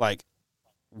 Like,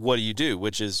 what do you do?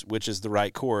 Which is the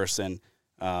right course? And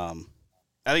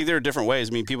I think there are different ways.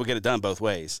 I mean, people get it done both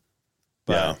ways.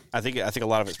 But I think a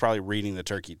lot of it's probably reading the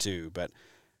turkey too. But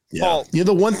Paul,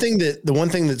 the one thing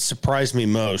that surprised me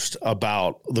most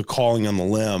about the calling on the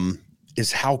limb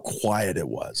is how quiet it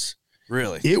was.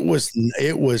 Really? It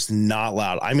was not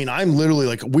loud. I mean, I'm literally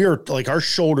like our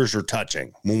shoulders are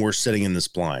touching when we're sitting in this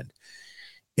blind.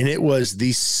 And it was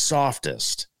the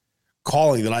softest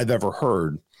calling that I've ever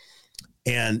heard.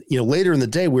 And, later in the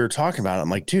day we were talking about it. I'm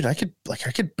like, dude, I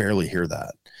could barely hear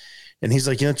that. And he's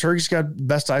like, turkey's got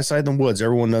best eyesight in the woods.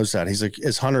 Everyone knows that. He's like,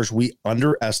 as hunters, we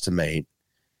underestimate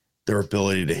their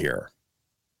ability to hear.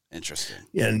 Interesting.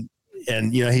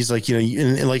 And he's like,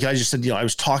 and like I just said, I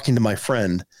was talking to my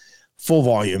friend full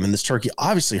volume, and this turkey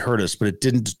obviously hurt us, but it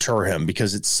didn't deter him,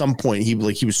 because at some point he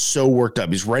was so worked up.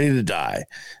 He's ready to die.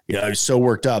 He was so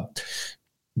worked up.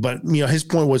 But, his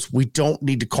point was, we don't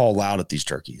need to call loud at these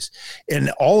turkeys. And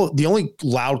the only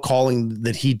loud calling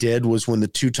that he did was when the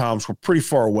 2 toms were pretty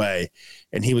far away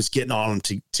and he was getting on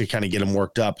them to kind of get them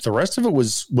worked up. The rest of it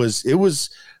was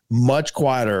much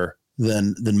quieter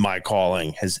than my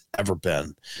calling has ever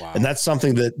been. Wow. And that's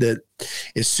something that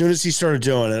as soon as he started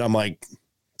doing it, I'm like,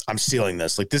 I'm stealing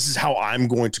this. Like, this is how I'm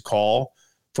going to call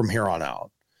from here on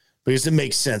out, because it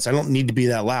makes sense. I don't need to be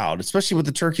that loud, especially with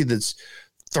the turkey that's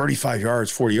 35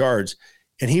 yards, 40 yards.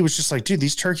 And he was just like, dude,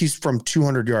 these turkeys from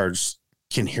 200 yards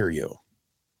can hear you.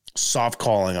 Soft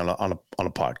calling on a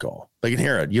pod call. They can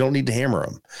hear it. You don't need to hammer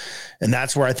them. And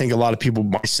that's where I think a lot of people,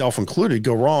 myself included,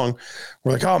 go wrong.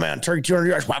 We're like, oh man, turkey 200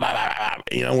 yards. Blah, blah, blah,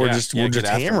 blah. We're just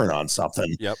hammering on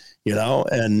something. Yep.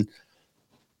 And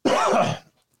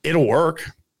it'll work.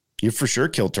 You for sure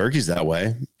kill turkeys that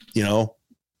way.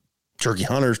 Turkey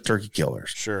hunters, turkey killers.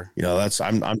 Sure.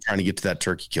 I'm trying to get to that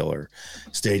turkey killer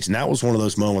stage. And that was one of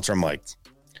those moments where I'm like,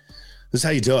 this is how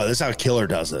you do it. This is how a killer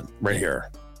does it right here.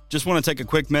 Just want to take a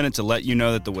quick minute to let you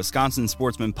know that the Wisconsin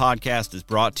Sportsman Podcast is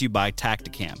brought to you by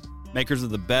Tacticam, makers of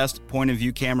the best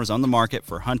point-of-view cameras on the market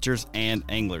for hunters and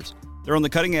anglers. They're on the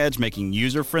cutting edge, making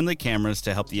user-friendly cameras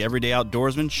to help the everyday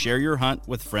outdoorsman share your hunt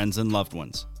with friends and loved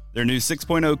ones. Their new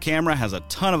 6.0 camera has a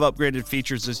ton of upgraded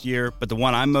features this year, but the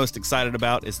one I'm most excited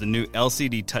about is the new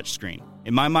LCD touchscreen.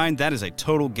 In my mind, that is a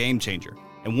total game changer.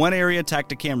 And one area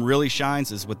Tacticam really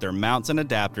shines is with their mounts and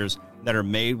adapters that are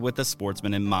made with the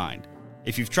sportsman in mind.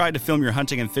 If you've tried to film your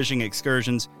hunting and fishing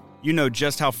excursions, you know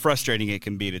just how frustrating it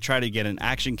can be to try to get an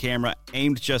action camera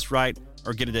aimed just right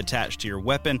or get it attached to your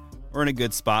weapon or in a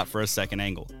good spot for a second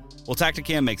angle. Well,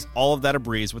 Tacticam makes all of that a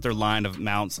breeze with their line of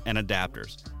mounts and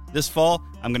adapters. This fall,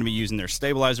 I'm going to be using their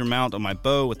stabilizer mount on my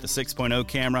bow with the 6.0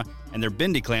 camera and their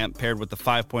bendy clamp paired with the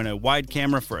 5.0 wide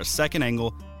camera for a second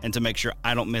angle and to make sure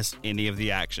I don't miss any of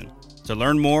the action. To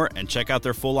learn more and check out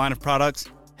their full line of products,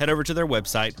 head over to their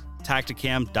website,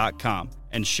 tacticam.com,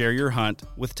 and share your hunt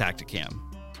with Tacticam.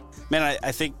 Man,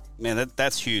 I think,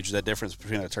 that's huge, that difference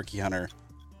between a turkey hunter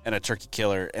and a turkey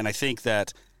killer. And I think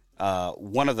that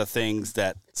one of the things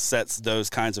that sets those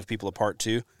kinds of people apart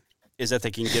too is that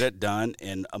they can get it done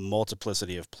in a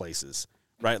multiplicity of places,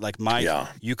 right? Like Mike,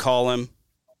 you call him,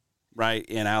 right,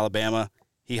 in Alabama,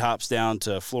 he hops down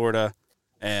to Florida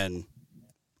and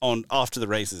off to the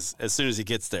races as soon as he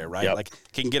gets there, right? Yep. Like,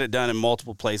 can get it done in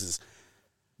multiple places.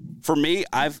 For me,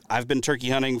 I've been turkey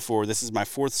hunting this is my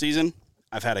 4th season.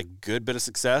 I've had a good bit of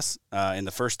success. In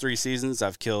the first 3 seasons,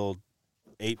 I've killed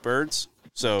 8 birds.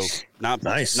 So not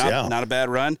nice, not a bad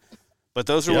run. But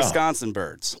those are Wisconsin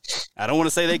birds. I don't want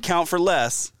to say they count for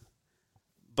less,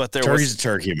 but turkey's a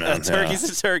turkey, man. Turkey's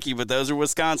a turkey, but those are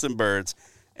Wisconsin birds.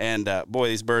 And boy,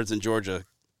 these birds in Georgia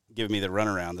giving me the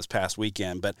runaround this past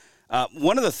weekend. But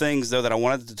one of the things, though, that I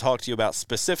wanted to talk to you about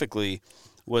specifically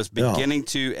was beginning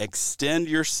to extend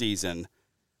your season,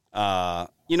 as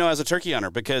a turkey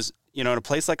hunter, because, in a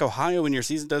place like Ohio, when your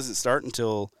season doesn't start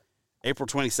until April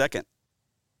 22nd,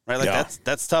 right? Like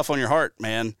that's tough on your heart,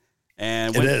 man.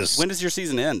 And when does your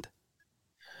season end?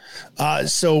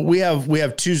 So we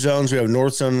have 2 zones. We have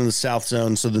North Zone and the South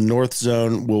Zone. So the North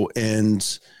Zone will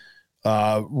end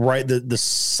right the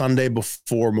Sunday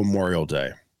before Memorial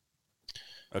Day.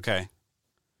 Okay.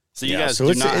 So you guys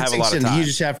do not have a lot of time. You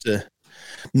just have to.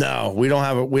 No, we don't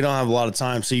have a lot of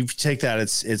time. So you take that,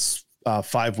 it's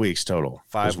 5 weeks total.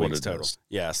 5 weeks total.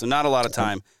 Yeah. So not a lot of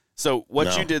time. So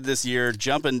what you did this year,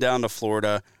 jumping down to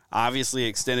Florida, obviously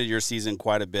extended your season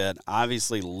quite a bit,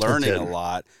 obviously learning a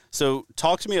lot. So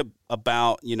talk to me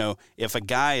about, if a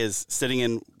guy is sitting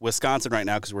in Wisconsin right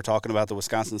now, because we're talking about the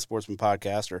Wisconsin Sportsman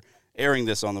podcast or airing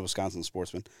this on the Wisconsin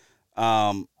Sportsman,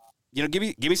 give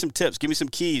me some tips, give me some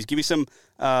keys, give me some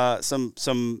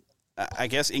I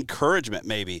guess, encouragement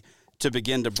maybe to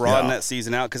begin to broaden that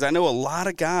season out. Because I know a lot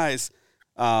of guys,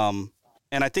 and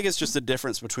I think it's just the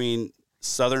difference between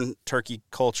Southern turkey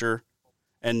culture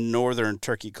and Northern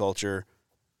turkey culture.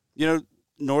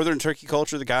 Northern turkey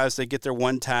culture, the guys, they get their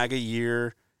 1 tag a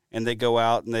year and they go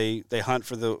out and they hunt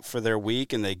for their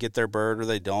week and they get their bird or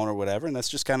they don't or whatever. And that's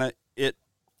just kind of it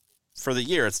for the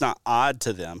year. It's not odd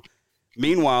to them.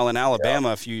 Meanwhile, in Alabama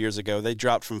a few years ago, they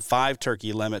dropped from 5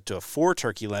 turkey limit to a 4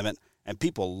 turkey limit, and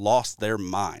people lost their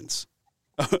minds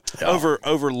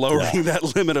over lowering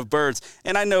that limit of birds.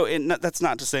 And I know that's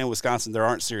not to say in Wisconsin there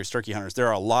aren't serious turkey hunters. There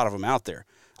are a lot of them out there.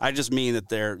 I just mean that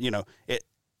they're,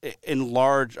 in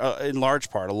large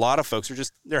part, a lot of folks are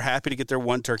they're happy to get their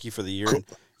 1 turkey for the year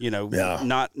and,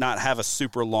 not have a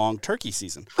super long turkey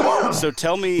season. So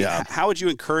tell me, how would you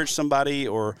encourage somebody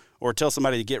or tell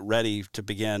somebody to get ready to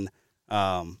begin,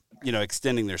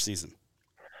 extending their season?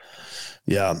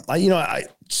 Yeah. I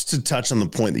just to touch on the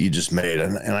point that you just made,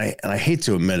 and I hate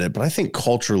to admit it, but I think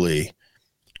culturally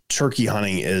turkey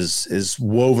hunting is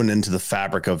woven into the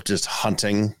fabric of just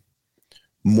hunting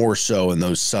more so in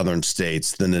those southern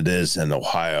states than it is in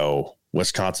Ohio,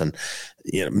 Wisconsin,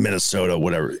 Minnesota,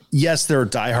 whatever. Yes, there are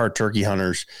diehard turkey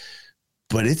hunters,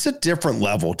 but it's a different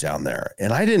level down there.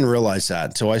 And I didn't realize that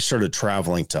until I started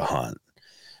traveling to hunt.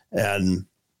 And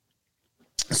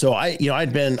so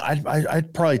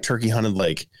I'd probably turkey hunted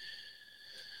like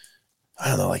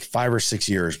 5 or 6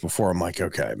 years before I'm like,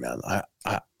 okay, man,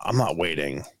 I'm not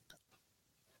waiting.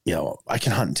 I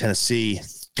can hunt in Tennessee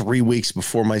 3 weeks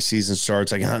before my season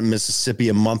starts. I can hunt in Mississippi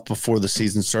a month before the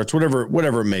season starts,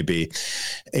 whatever it may be.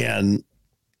 And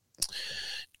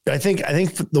I think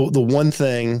the one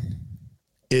thing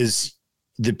is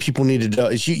that people need to do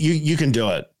is you can do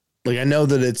it. Like, I know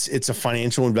that it's a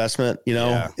financial investment,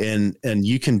 and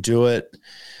you can do it.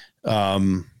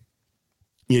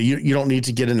 You don't need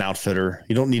to get an outfitter.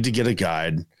 You don't need to get a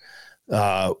guide.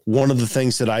 One of the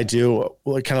things that I do,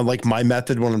 kind of like my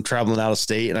method when I'm traveling out of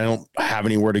state and I don't have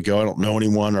anywhere to go, I don't know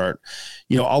anyone, or,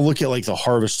 I'll look at like the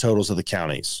harvest totals of the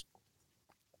counties.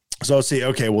 So I'll say,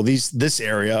 okay, well, this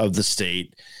area of the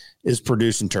state is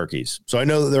producing turkeys. So I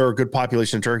know that there are a good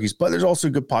population of turkeys, but there's also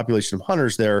a good population of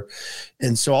hunters there.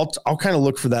 And so I'll kind of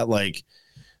look for that, like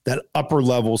that upper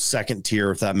level second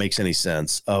tier, if that makes any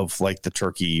sense, of like the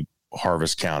turkey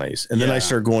harvest counties. And then I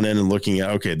start going in and looking at,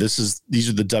 okay, these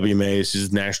are the WMAs, this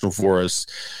is national forests.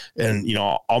 And,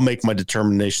 I'll make my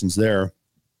determinations there.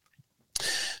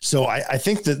 So I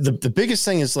think that the biggest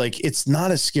thing is, like, it's not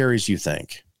as scary as you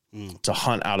think to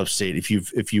hunt out of state.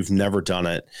 If you've never done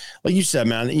it, like you said,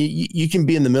 man, you can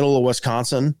be in the middle of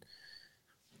Wisconsin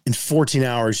in 14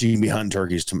 hours. You can be hunting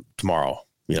turkeys tomorrow,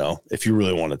 if you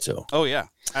really wanted to. Oh yeah,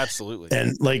 absolutely.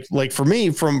 And like for me,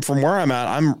 from where I'm at,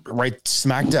 I'm right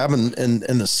smack dab in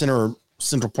the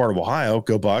central part of Ohio.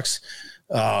 Go Bucks.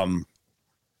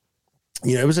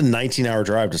 It was a 19-hour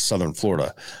drive to Southern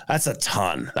Florida. That's a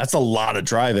ton. That's a lot of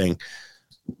driving,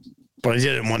 but I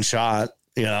did it in one shot,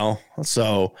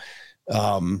 So,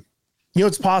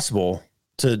 it's possible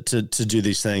to do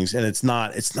these things, and it's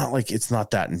not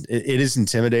that it is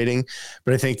intimidating,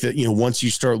 but I think that, once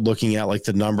you start looking at like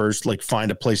the numbers, like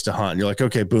find a place to hunt, and you're like,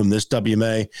 okay, boom, this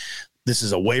WMA, this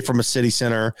is away from a city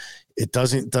center. It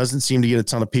doesn't seem to get a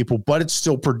ton of people, but it's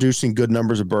still producing good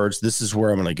numbers of birds. This is where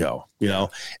I'm going to go, and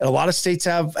a lot of states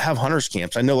have hunters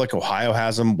camps. I know like Ohio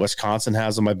has them, Wisconsin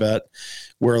has them, I bet,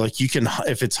 where like you can,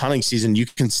 if it's hunting season, you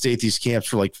can stay at these camps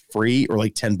for like free or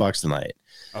like $10 a night.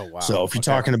 Oh, wow. So if you're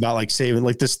talking about like saving,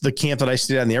 like the camp that I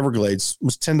stayed at in the Everglades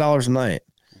was $10 a night.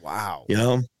 Wow.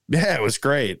 Yeah, it was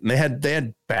great. And they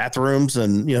had bathrooms,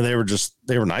 and they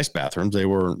were nice bathrooms. They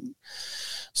were.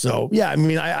 So, yeah, I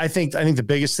mean, I think the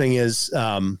biggest thing is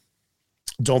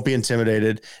don't be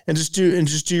intimidated, and just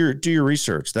do your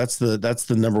research. That's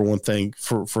the number one thing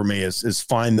for me is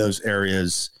find those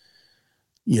areas,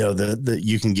 that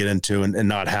you can get into and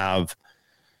not have.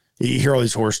 You hear all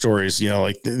these horror stories,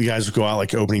 like the guys would go out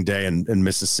like opening day in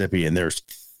Mississippi, and there's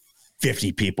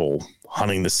 50 people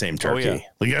hunting the same turkey. Oh, yeah.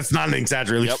 Like that's not an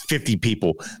exaggeration. Like 50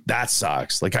 people. That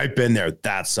sucks. Like I've been there.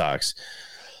 That sucks.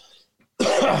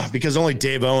 Because only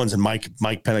Dave Owens and Mike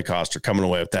Pentecost are coming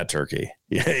away with that turkey.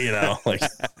 Yeah, like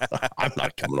I'm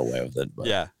not coming away with it. But.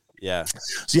 Yeah.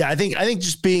 So yeah, I think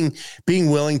just being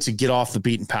willing to get off the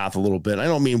beaten path a little bit. I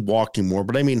don't mean walking more,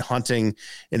 but I mean hunting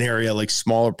an area like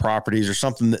smaller properties or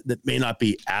something that may not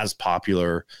be as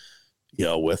popular,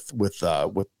 with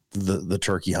the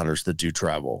turkey hunters that do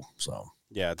travel. So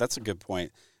yeah, that's a good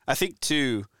point. I think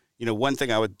too, one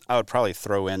thing I would probably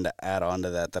throw in to add on to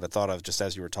that I thought of just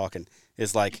as you were talking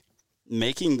is like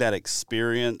making that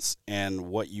experience and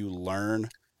what you learn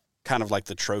kind of like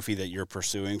the trophy that you're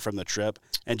pursuing from the trip,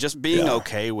 and just being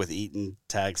okay with eating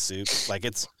tag soup. Like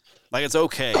it's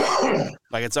okay.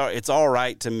 Like it's all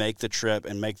right to make the trip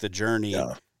and make the journey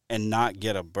and not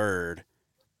get a bird.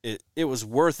 It was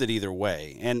worth it either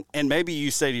way. And maybe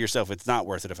you say to yourself, it's not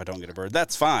worth it if I don't get a bird.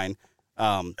 That's fine.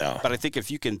 But I think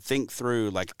if you can think through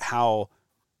like how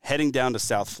heading down to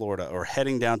South Florida or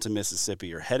heading down to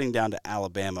Mississippi or heading down to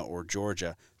Alabama or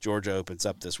Georgia opens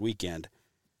up this weekend,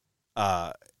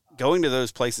 going to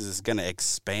those places is going to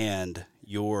expand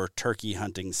your turkey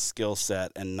hunting skill set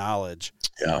and knowledge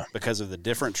because of the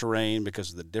different terrain,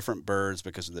 because of the different birds,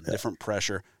 because of the different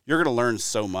pressure. You're going to learn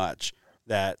so much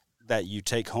that you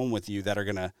take home with you that are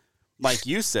going to, like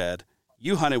you said,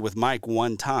 you hunted with Mike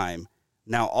one time.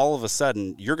 Now, all of a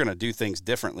sudden, you're going to do things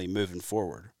differently moving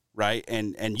forward, right?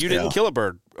 And you didn't kill a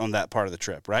bird on that part of the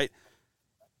trip, right?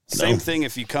 Same thing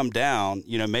if you come down,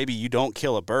 maybe you don't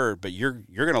kill a bird, but you're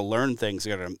going to learn things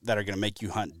that are going to make you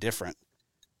hunt different,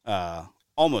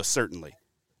 almost certainly,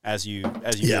 as you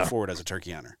move forward as a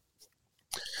turkey hunter.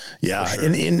 Yeah, sure.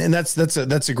 and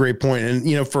that's a great point.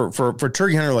 And for a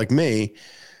turkey hunter like me,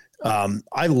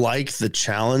 I like the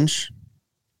challenge.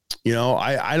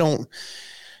 I don't.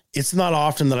 It's not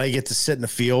often that I get to sit in a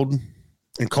field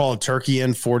and call a turkey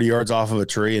in 40 yards off of a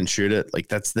tree and shoot it. Like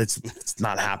that's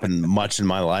not happened much in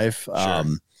my life. Sure.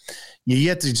 You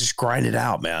get to just grind it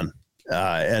out, man.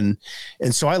 And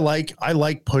so I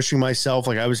like pushing myself.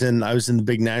 Like I was in the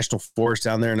big national forest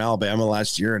down there in Alabama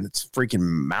last year, and it's freaking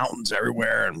mountains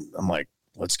everywhere. And I'm like,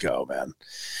 let's go, man.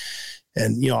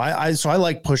 And, I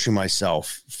like pushing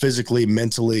myself physically,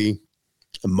 mentally,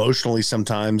 emotionally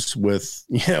sometimes with,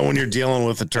 when you're dealing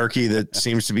with a turkey that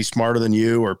seems to be smarter than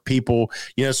you or people,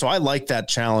 so I like that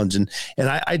challenge. And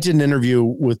I did an interview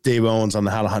with Dave Owens on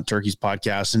the How to Hunt Turkeys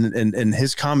podcast, and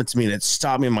his comment to me, and it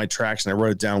stopped me in my tracks, and I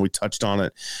wrote it down. We touched on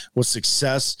it, was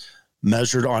success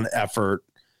measured on effort.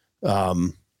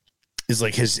 Is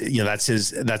like his, that's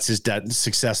his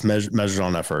success measured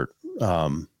on effort.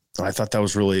 I thought that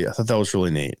was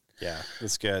really neat. Yeah,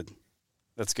 that's good.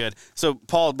 That's good. So,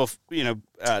 Paul,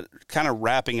 kind of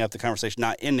wrapping up the conversation,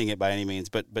 not ending it by any means,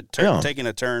 but taking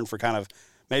a turn for kind of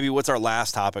maybe what's our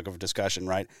last topic of discussion,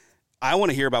 right? I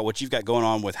want to hear about what you've got going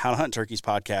on with How to Hunt Turkeys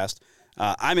podcast.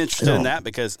 I'm interested in that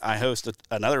because I host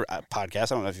another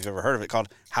podcast. I don't know if you've ever heard of it, called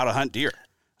How to Hunt Deer.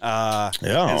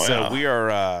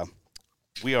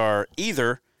 We are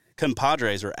either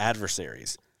compadres or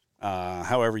adversaries,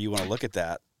 however you want to look at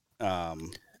that.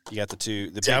 You got the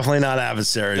two. Definitely not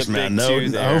adversaries, man. No,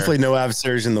 hopefully no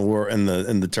adversaries in the war in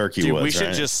the turkey woods. We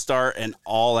should just start an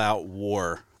all-out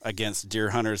war against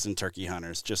deer hunters and turkey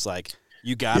hunters. Just like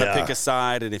you got to pick a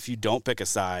side, and if you don't pick a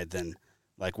side, then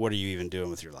like what are you even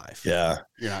doing with your life? Yeah,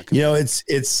 you're not.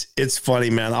 It's funny,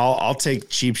 man. I'll take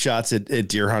cheap shots at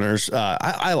deer hunters.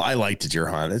 I like to deer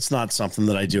hunt. It's not something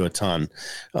that I do a ton.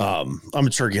 I'm a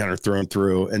turkey hunter through and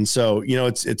through, and so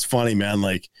it's funny, man.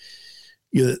 Like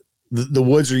the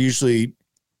woods are usually,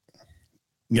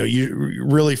 you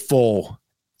really full,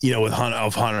 with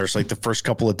hunters, like the first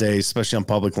couple of days, especially on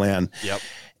public land. Yep.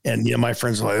 And, my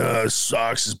friends are like, oh, this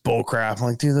sucks. It's bull crap. I'm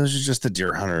like, dude, those are just the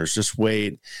deer hunters. Just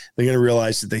wait. They're going to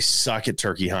realize that they suck at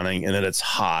turkey hunting and that it's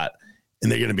hot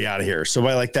and they're going to be out of here. So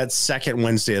by like that second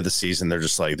Wednesday of the season, they're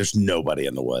just like, there's nobody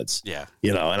in the woods. Yeah.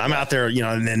 And I'm out there,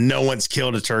 and then no one's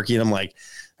killed a turkey. And I'm like,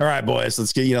 all right, boys,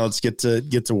 let's get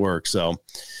to work. So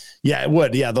yeah, it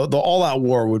would. Yeah. The all out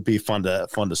war would be fun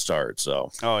to start.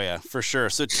 So, oh yeah, for sure.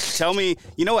 So tell me,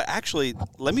 you know what, actually,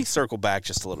 let me circle back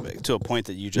just a little bit to a point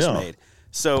that you just made.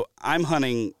 So I'm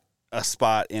hunting a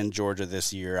spot in Georgia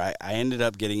this year. I ended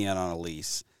up getting in on a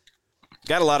lease.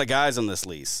 Got a lot of guys on this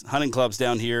lease. Hunting clubs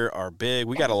down here are big.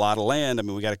 We got a lot of land. I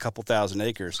mean, we got a couple thousand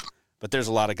acres, but there's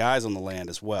a lot of guys on the land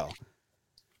as well.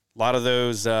 A lot of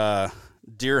those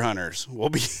deer hunters will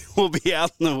be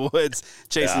out in the woods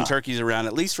chasing turkeys around,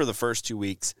 at least for the first 2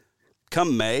 weeks.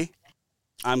 Come May,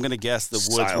 I'm going to guess the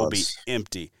woods will be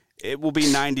empty. It will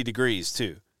be 90 degrees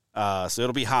too. So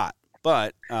it'll be hot,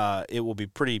 but it will be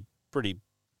pretty dead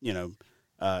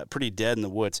in the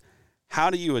woods. How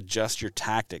do you adjust your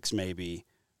tactics maybe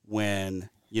when,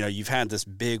 you've had this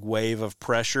big wave of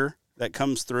pressure that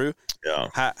comes through? Yeah.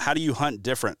 How do you hunt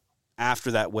different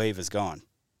after that wave is gone?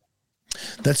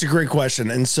 That's a great question.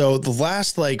 And so the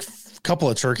last couple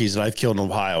of turkeys that I've killed in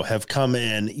Ohio have come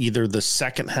in either the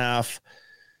second half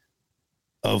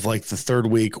of the third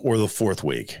week or the fourth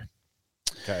week.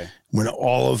 Okay. When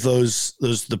all of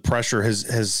the pressure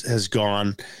has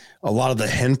gone, a lot of the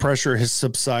hen pressure has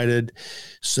subsided.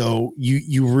 So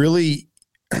you really,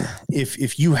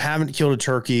 if you haven't killed a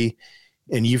turkey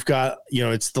and you've got,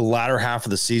 it's the latter half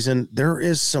of the season, there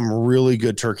is some really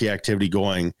good turkey activity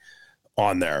going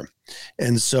on there.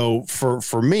 And so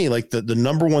for me, the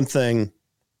number one thing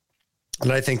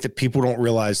that I think that people don't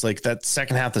realize, that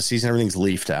second half of the season, everything's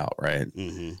leafed out, right?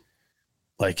 Mm-hmm.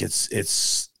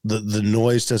 It's the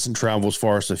noise doesn't travel as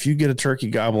far. So if you get a turkey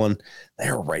gobbling,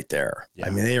 they're right there. Yeah.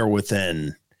 I mean, they are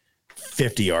within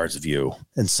 50 yards of you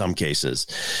in some cases.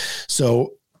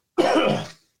 So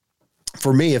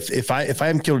for me, if I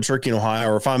haven't killed a turkey in Ohio,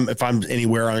 or if I'm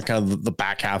anywhere on kind of the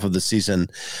back half of the season,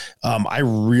 I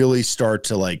really start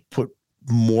to put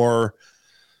more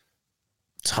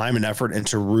time and effort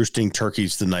into roosting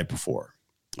turkeys the night before.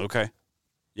 Okay.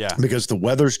 Yeah. Because the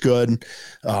weather's good.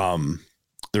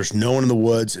 There's no one in the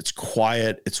woods. It's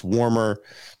quiet. It's warmer.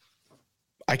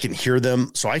 I can hear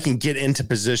them. So I can get into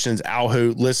positions, owl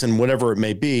hoot, listen, whatever it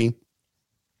may be.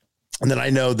 And then I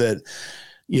know that,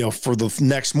 for the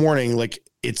next morning,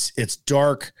 it's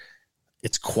dark,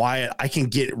 it's quiet. I can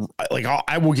get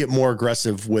I will get more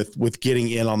aggressive with getting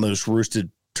in on those roosted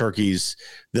turkeys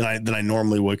than I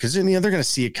normally would. Cause they're going to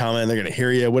see it coming. They're going to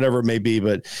hear you, whatever it may be,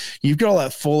 but you've got all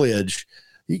that foliage.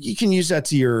 You can use that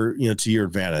to your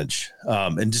advantage,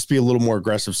 and just be a little more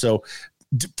aggressive. So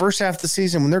first half of the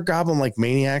season, when they're gobbling like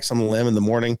maniacs on the limb in the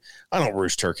morning, I don't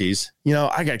roost turkeys.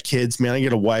 I got kids, man. I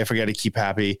get a wife. I got to keep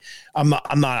happy. I'm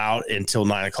not out until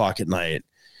 9:00 at night,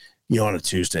 on a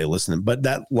Tuesday listening. But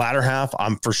that latter half,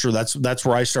 I'm for sure that's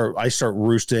where I start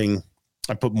roosting.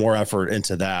 I put more effort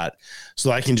into that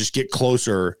so I can just get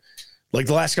closer. Like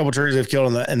the last couple of turkeys I've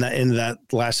killed in that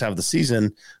last half of the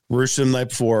season, roosted them the night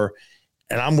before.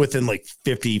 And I'm within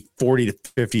 40 to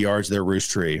 50 yards of their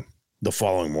roost tree the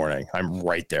following morning. I'm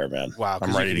right there, man. Wow.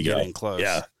 I'm ready to get go. in close.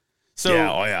 Yeah. So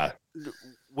yeah. Oh yeah.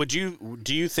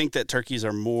 Do you think that turkeys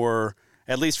are more,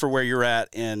 at least for where you're at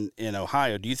in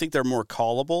Ohio, do you think they're more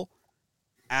callable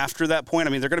after that point?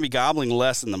 I mean, they're going to be gobbling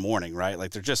less in the morning, right? One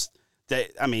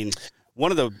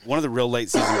of the real late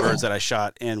season birds that I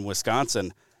shot in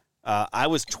Wisconsin, I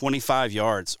was 25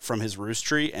 yards from his roost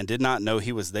tree and did not know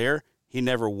he was there. He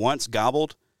never once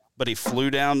gobbled, but he flew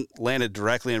down, landed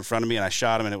directly in front of me, and I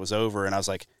shot him, and it was over. And I was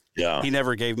like, yeah. He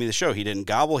never gave me the show. He didn't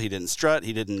gobble. He didn't strut.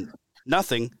 He didn't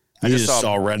nothing. I just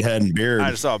saw red head and beard. I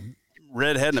just saw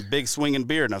red head and a big swinging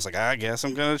beard, and I was like, I guess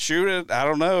I'm going to shoot it. I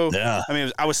don't know. Yeah. I mean,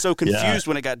 I was so confused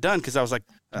when it got done because I was like,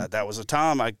 that was a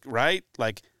tom, right?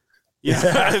 At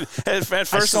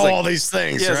first I saw all these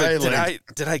things, right?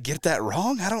 Did I get that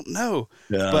wrong? I don't know.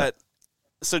 Yeah. But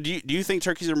so do you think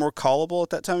turkeys are more callable at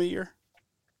that time of year?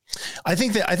 I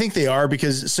think they are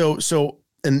because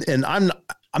and I'm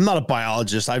not a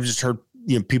biologist. I've just heard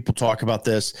people talk about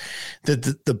this,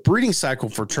 that the breeding cycle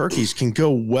for turkeys can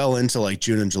go well into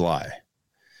June and July.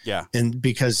 Yeah. And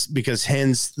because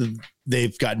hens,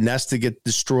 they've got nests that get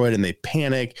destroyed and they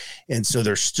panic. And so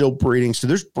they're still breeding. So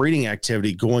there's breeding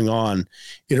activity going on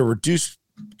in a reduced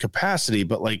capacity,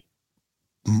 but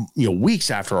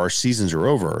weeks after our seasons are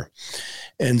over.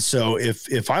 And so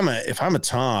if I'm a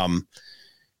tom,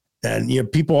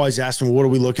 and people always ask me, what are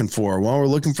we looking for? Well, we're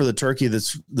looking for the turkey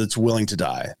that's willing to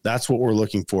die. That's what we're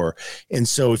looking for. And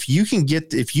so if you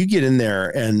get in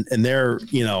there and they're,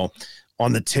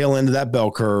 on the tail end of that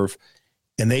bell curve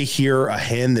and they hear a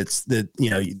hen that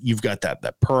you've got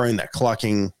that purring, that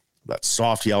clucking, that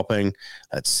soft yelping,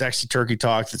 that sexy turkey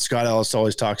talk that Scott Ellis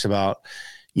always talks about.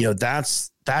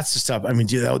 That's the stuff. I mean,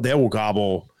 dude, they will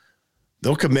gobble.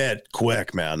 They'll commit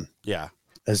quick, man. Yeah.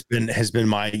 Has been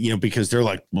my, because they're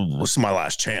like, well, this is my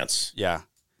last chance. Yeah.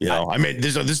 I mean,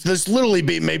 this literally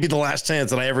be maybe the last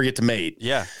chance that I ever get to mate.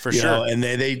 Yeah, for sure. And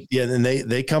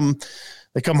they come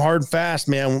hard and fast,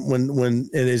 man. When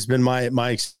it has been my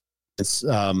experience,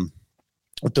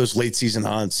 with those late season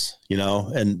hunts,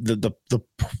 and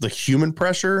the human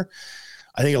pressure,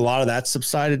 I think a lot of that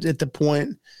subsided at the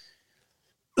point.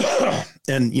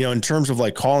 And, in terms of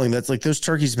like calling, that's like those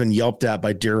turkeys have been yelped at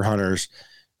by deer hunters,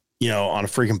 on a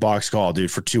freaking box call,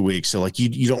 dude, for 2 weeks. So like,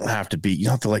 you don't have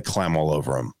to like climb all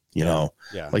over them, Yeah.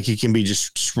 like you can be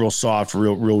just real soft,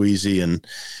 real easy. And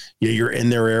you're in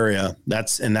their area.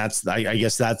 I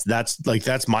guess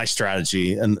that's my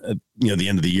strategy. And the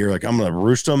end of the year, like I'm going to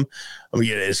roost them. I'm going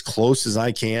to get as close as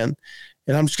I can,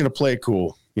 and I'm just going to play it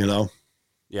cool,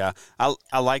 Yeah.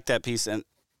 I like that piece. And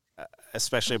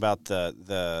especially about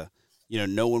the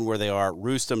knowing where they are,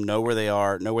 roost them, know where they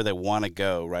are, know where they want to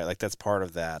go, right? Like that's part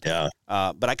of that. Yeah.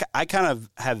 But I kind of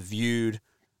have viewed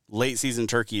late season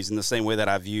turkeys in the same way that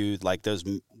I viewed like those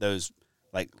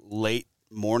like late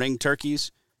morning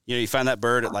turkeys. You find that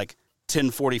bird at like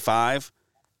 10:45,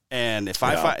 and if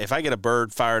I get a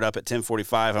bird fired up at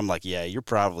 10:45, I'm like, yeah, you're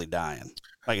probably dying.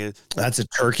 Like that's a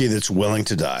turkey that's willing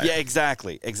to die. Yeah,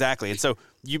 exactly. And so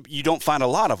you don't find a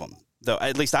lot of them, though.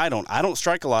 At least I don't. I don't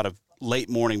strike a lot of late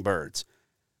morning birds,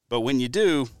 but when you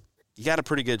do, you got a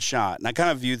pretty good shot. And I kind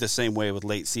of view the same way with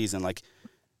late season. Like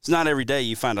it's not every day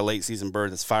you find a late season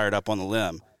bird that's fired up on the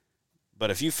limb,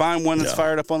 but if you find one that's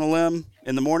fired up on the limb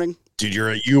in the morning,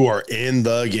 dude, you are in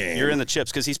the game. You're in the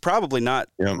chips because he's probably not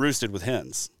roosted with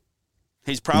hens.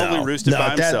 He's probably roosted by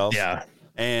himself. Yeah.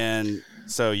 And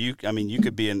so you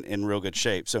could be in real good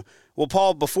shape. So, well,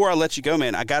 Paul, before I let you go,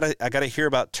 man, I gotta hear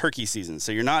about turkey season.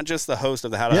 So you're not just the host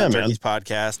of the How to Hunt Turkeys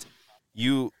podcast.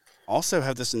 You also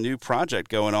have this new project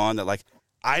going on that like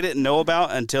I didn't know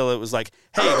about until it was like,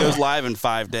 hey, it goes live in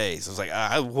 5 days. I was like,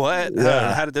 what?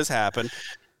 Yeah. How did this happen?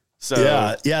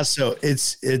 So yeah. So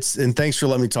it's and thanks for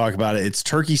letting me talk about it. It's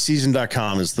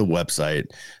turkeyseason.com is the website.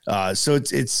 So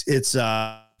it's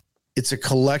a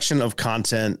collection of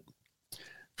content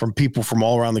from people from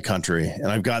all around the country. And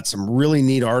I've got some really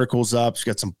neat articles up. I've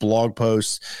got some blog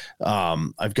posts.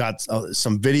 I've got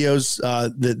some videos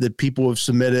that people have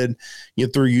submitted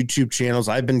through YouTube channels.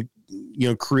 I've been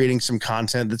creating some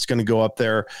content that's going to go up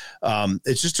there.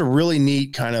 It's just a really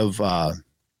neat kind of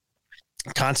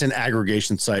content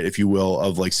aggregation site, if you will,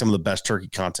 of like some of the best turkey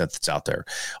content that's out there.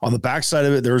 On the backside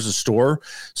of it, there's a store.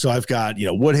 So I've got,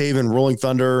 Woodhaven, Rolling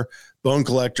Thunder, Bone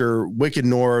Collector, Wicked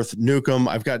North, Nukem.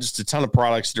 I've got just a ton of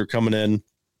products that are coming in.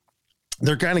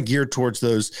 They're kind of geared towards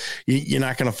those. You're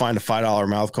not going to find a $5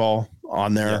 mouth call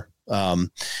on there.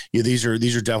 These are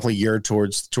definitely geared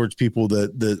towards people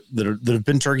that have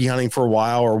been turkey hunting for a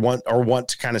while or want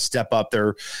to kind of step up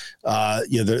their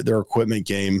equipment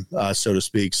game, so to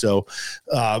speak. So,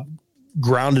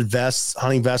 grounded vests,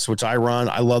 hunting vests, which I run.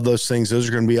 I love those things. Those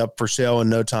are going to be up for sale in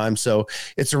no time. So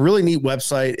it's a really neat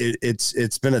website.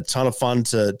 It's been a ton of fun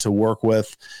to work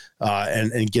with,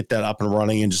 and get that up and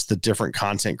running, and just the different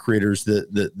content creators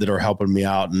that are helping me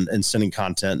out and sending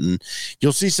content. And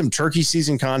you'll see some turkey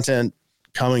season content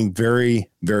coming very,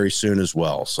 very soon as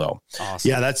well. So awesome.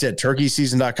 Yeah, that's it.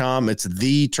 Turkeyseason.com. It's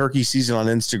the turkey season on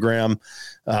Instagram.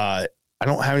 I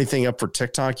don't have anything up for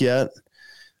TikTok yet.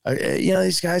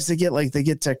 These guys, they get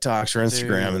TikToks or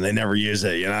Instagram, dude, and they never use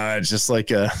it. It's just like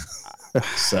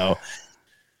so.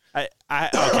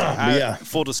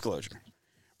 Full disclosure,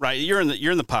 right? You're in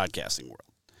the podcasting world.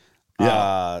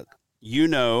 Yeah.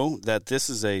 That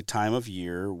this is a time of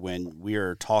year when we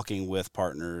are talking with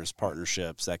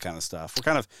partnerships, that kind of stuff. We're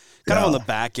kind of on the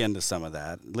back end of some of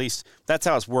that. At least that's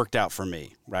how it's worked out for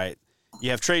me, right?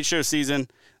 You have trade show season.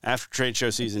 After trade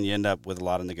show season, you end up with a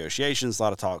lot of negotiations, a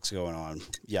lot of talks going on,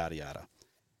 yada, yada.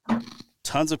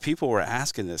 Tons of people were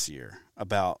asking this year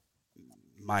about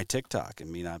my TikTok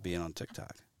and me not being on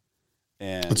TikTok.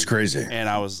 And that's crazy. And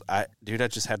I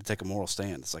just had to take a moral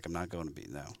stand. It's like, I'm not going to be,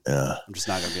 no. Yeah. I'm just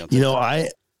not going to be on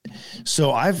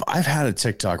TikTok. I've had a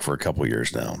TikTok for a couple of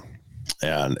years now,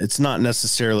 and it's not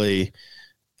necessarily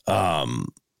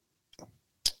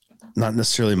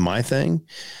my thing.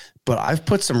 But I've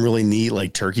put some really neat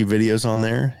like turkey videos on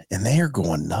there, and they are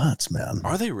going nuts, man.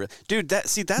 Are they, dude?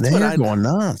 That's they are going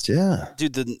nuts, yeah.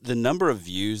 Dude, the number of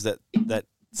views that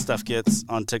stuff gets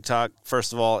on TikTok,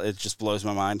 first of all, it just blows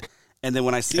my mind. And then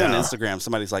when I see on Instagram,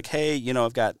 somebody's like, "Hey,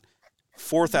 I've got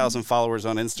 4,000 followers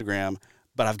on Instagram,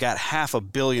 but I've got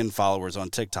 500 million followers on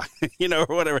TikTok, or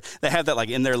whatever. They have that like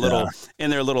in their little,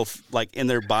 like in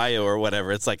their bio or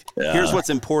whatever. It's like, here's what's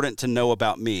important to know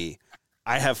about me.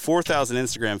 I have 4,000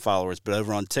 Instagram followers, but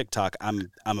over on TikTok,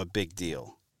 I'm a big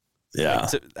deal. Yeah.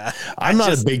 I'm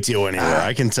not a big deal anywhere.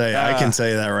 I can say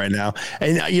that right now.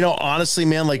 And honestly,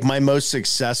 man, like my most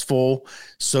successful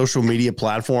social media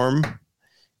platform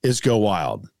is Go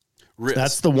Wild.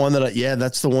 That's the one that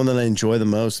I enjoy the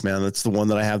most, man. That's the one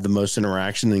that I have the most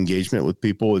interaction and engagement with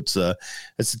people. It's a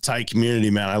tight community,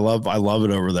 man. I love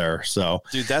it over there. So,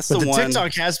 dude, the one.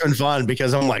 TikTok has been fun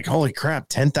because I'm like, holy crap,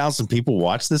 10,000 people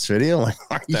watch this video. Like,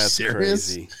 are you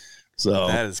serious? Crazy. So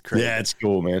that is crazy. Yeah, it's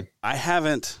cool, man. I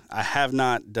have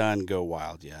not done Go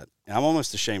Wild yet. And I'm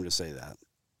almost ashamed to say that.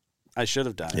 I should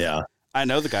have done it. Yeah. I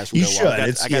know the guys from Go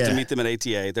Wild. I got to meet them at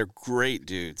ATA. They're great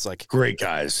dudes. Like great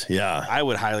guys. Yeah. I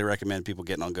would highly recommend people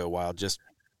getting on Go Wild just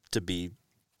to be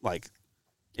like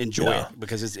enjoy it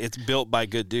because it's built by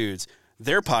good dudes.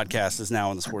 Their podcast is now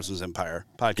on the Sportsman's Empire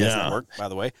Podcast Network, by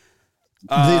the way.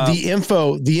 The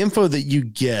info that you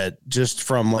get just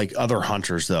from like other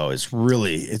hunters though is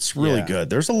really good.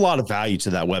 There's a lot of value to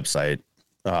that website,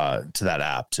 to that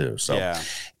app too. So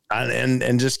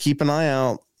and just keep an eye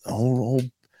out.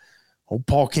 Old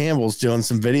Paul Campbell's doing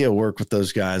some video work with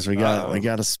those guys. We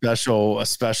got a special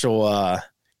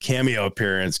cameo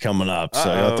appearance coming up.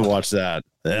 So you have to watch that.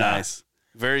 Yeah. Nice.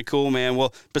 Very cool, man.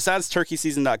 Well, besides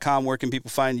turkeyseason.com, where can people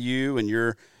find you and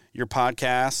your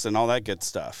podcasts and all that good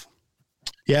stuff?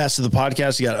 Yeah, so the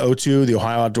podcast, you got O2, the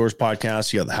Ohio Outdoors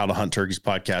podcast. You got the How to Hunt Turkeys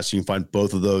podcast. You can find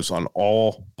both of those on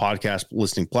all podcast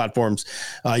listening platforms.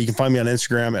 You can find me on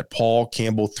Instagram at Paul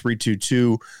Campbell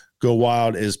 322. Go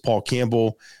Wild is Paul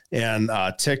Campbell. And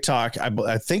TikTok,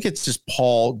 I think it's just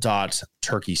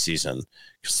Paul.turkey season.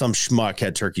 Some schmuck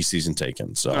had turkey season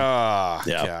taken. So,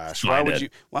 gosh, why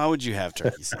would you have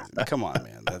turkey season? Come on,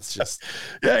 man. That's just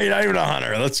you're not even a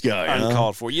hunter. Let's go.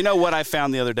 Uncalled for. You know what I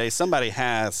found the other day? Somebody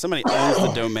owns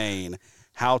the domain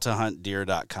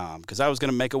howtohuntdeer.com because I was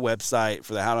going to make a website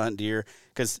for the How to Hunt Deer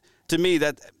because to me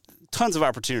that tons of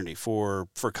opportunity for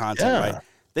content. Right?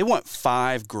 They want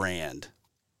 $5,000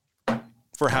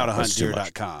 for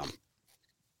howtohuntdeer.com.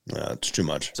 Yeah, it's too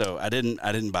much. So I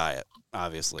didn't buy it.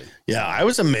 Obviously. Yeah, I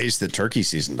was amazed that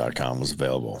turkeyseason.com was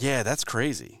available. Yeah, that's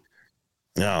crazy.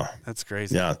 Yeah. That's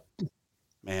crazy. Yeah.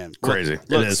 Man. Crazy.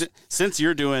 Look, it is. Since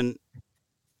you're doing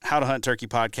How to Hunt Turkey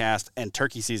podcast and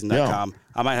turkeyseason.com,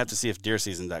 I might have to see if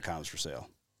deerseason.com is for sale.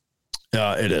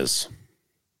 It is.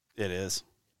 It is.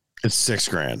 It's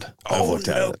 $6,000. Oh,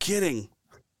 no kidding.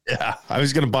 Yeah, I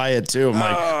was going to buy it too. I'm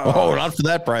like, not for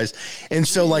that price. And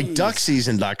so like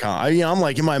duckseason.com, I'm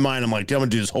like in my mind, I'm like, I'm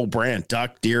going to do this whole brand,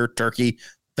 duck, deer, turkey,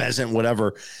 pheasant,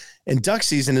 whatever. And Duck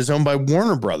Season is owned by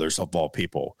Warner Brothers of all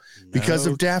people because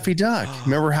of Daffy Duck.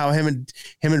 Remember how him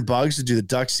and Bugs would do the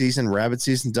duck season, rabbit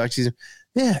season, duck season?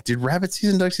 Yeah, dude, rabbit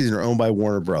season, duck season are owned by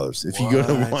Warner Brothers. If you go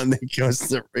to one, it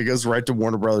goes right to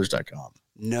warnerbrothers.com.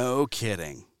 No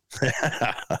kidding.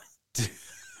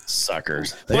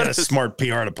 Suckers. They got a smart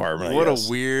PR department. What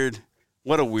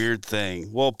a weird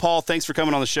thing. Well, Paul, thanks for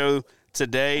coming on the show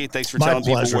today. Thanks for telling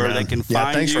people where they can find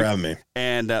you. Thanks for having me.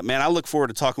 And man, I look forward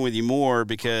to talking with you more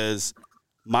because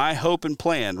my hope and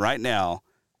plan right now,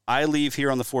 I leave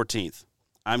here on the 14th.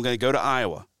 I'm going to go to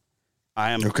Iowa.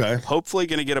 I am hopefully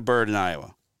going to get a bird in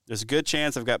Iowa. There's a good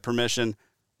chance I've got permission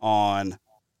on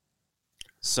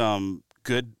some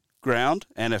good ground.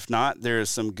 And if not, there is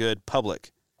some good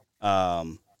public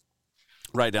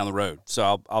right down the road.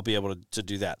 So I'll be able to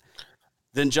do that.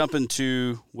 Then jump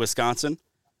into Wisconsin.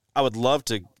 I would love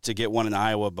to get one in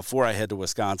Iowa before I head to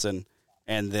Wisconsin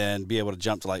and then be able to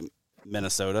jump to like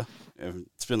Minnesota and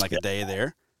spend like a day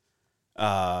there.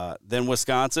 Then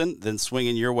Wisconsin, then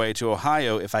swinging your way to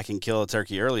Ohio if I can kill a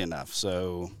turkey early enough.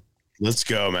 So let's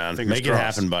go, man. Make it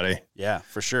happen, buddy. Yeah,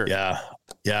 for sure. Yeah.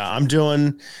 I'm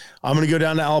going to go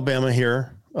down to Alabama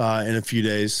here in a few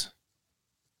days.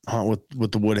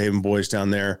 With the Woodhaven boys down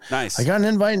there. Nice. I got an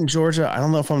invite in Georgia. I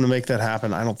don't know if I'm going to make that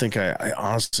happen. I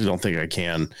honestly don't think I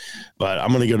can, but I'm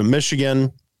going to go to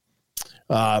Michigan,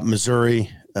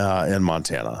 Missouri, and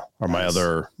Montana are my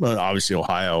other, obviously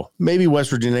Ohio, maybe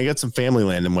West Virginia. I got some family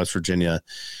land in West Virginia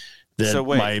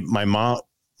that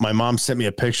my mom sent me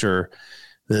a picture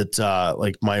that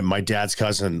like my dad's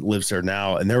cousin lives there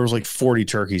now, and there was like 40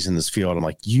 turkeys in this field. I'm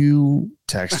like, you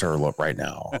text her right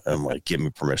now and like give me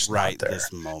permission right out there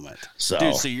this moment. So,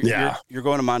 dude, so you're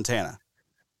going to Montana.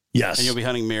 Yes, and you'll be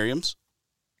hunting Merriam's.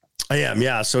 I am.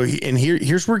 Yeah. So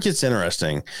here's where it gets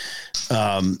interesting.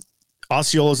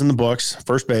 Osceola's in the books,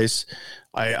 first base.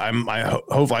 I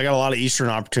hope I got a lot of Eastern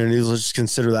opportunities. Let's just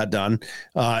consider that done.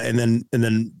 And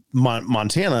then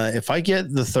Montana, if I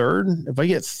get the third, if I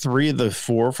get 3 of the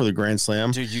 4 for the Grand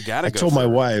Slam, dude, you gotta. I told my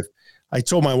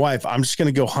wife, I'm just going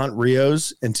to go hunt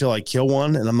Rios until I kill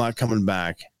one, and I'm not coming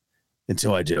back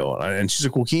until I do. And she's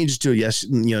like, well, can you just do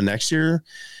it? Next year.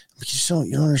 But you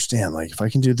don't understand. Like, if I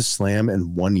can do the Slam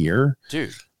in 1 year,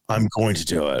 dude, I'm going to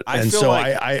do it. I feel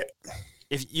like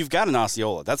if you've got an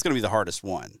Osceola, that's going to be the hardest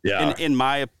one. Yeah. In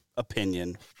my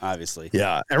opinion, obviously.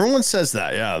 Yeah. Everyone says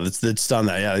that. Yeah. That's done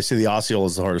that. Yeah. They say the Osceola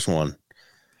is the hardest one.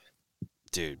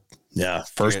 Dude. Yeah.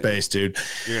 First base, dude.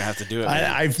 You're going to have to do it.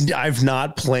 I've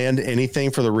not planned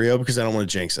anything for the Rio because I don't want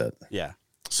to jinx it. Yeah.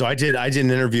 So I did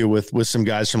an interview with some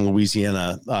guys from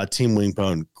Louisiana, Team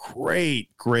Wingpone. Great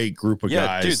group of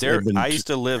guys. Dude, I used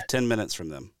to live 10 minutes from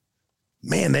them.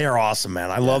 Man, they are awesome,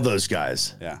 man. I love those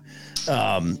guys. Yeah.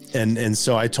 And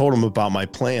so I told them about my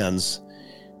plans,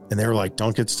 and they were like,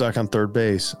 don't get stuck on third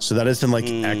base. So that has been like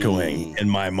echoing in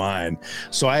my mind.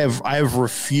 So I have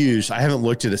refused. I haven't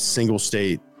looked at a single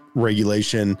state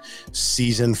regulation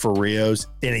season for Rios,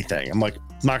 anything. I'm like,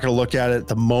 not going to look at it at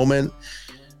the moment.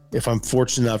 If I'm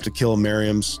fortunate enough to kill a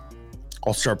Merriam's,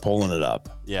 I'll start pulling it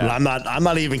up. Yeah. But I'm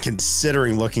not even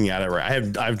considering looking at it.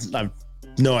 Right. I've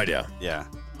no idea. Yeah.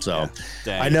 So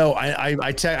I know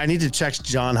I need to check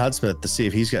John Hudsmith to see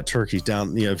if he's got turkeys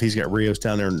down, if he's got Rios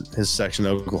down there in his section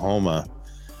of Oklahoma.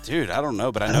 Dude, I don't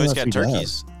know, but I know he's got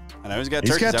turkeys. I know he's got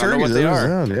turkeys. I don't know turkeys. what they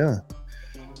are. Yeah.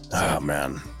 Oh,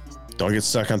 man. Don't get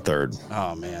stuck on third.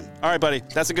 Oh, man. All right, buddy.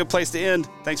 That's a good place to end.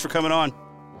 Thanks for coming on.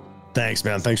 Thanks,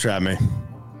 man. Thanks for having me.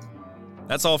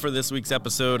 That's all for this week's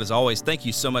episode. As always, thank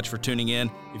you so much for tuning in.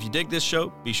 If you dig this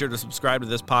show, be sure to subscribe to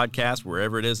this podcast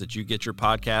wherever it is that you get your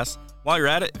podcasts. While you're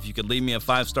at it, if you could leave me a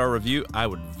 5-star review, I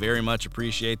would very much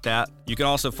appreciate that. You can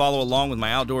also follow along with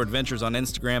my outdoor adventures on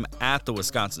Instagram at The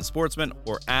Wisconsin Sportsman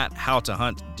or at How to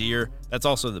Hunt Deer. That's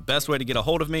also the best way to get a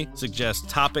hold of me. Suggest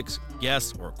topics,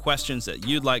 guests, or questions that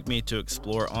you'd like me to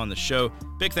explore on the show.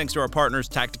 Big thanks to our partners,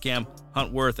 Tacticam,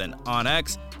 Huntworth, and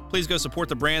OnX. Please go support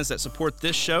the brands that support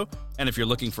this show. And if you're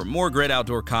looking for more great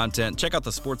outdoor content, check out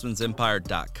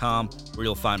thesportsmansempire.com, where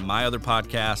you'll find my other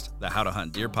podcast, the How to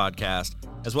Hunt Deer podcast,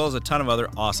 as well as a ton of other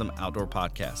awesome outdoor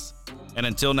podcasts. And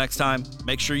until next time,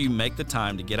 make sure you make the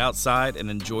time to get outside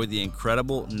and enjoy the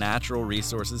incredible natural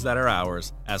resources that are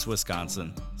ours as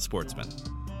Wisconsin sportsmen.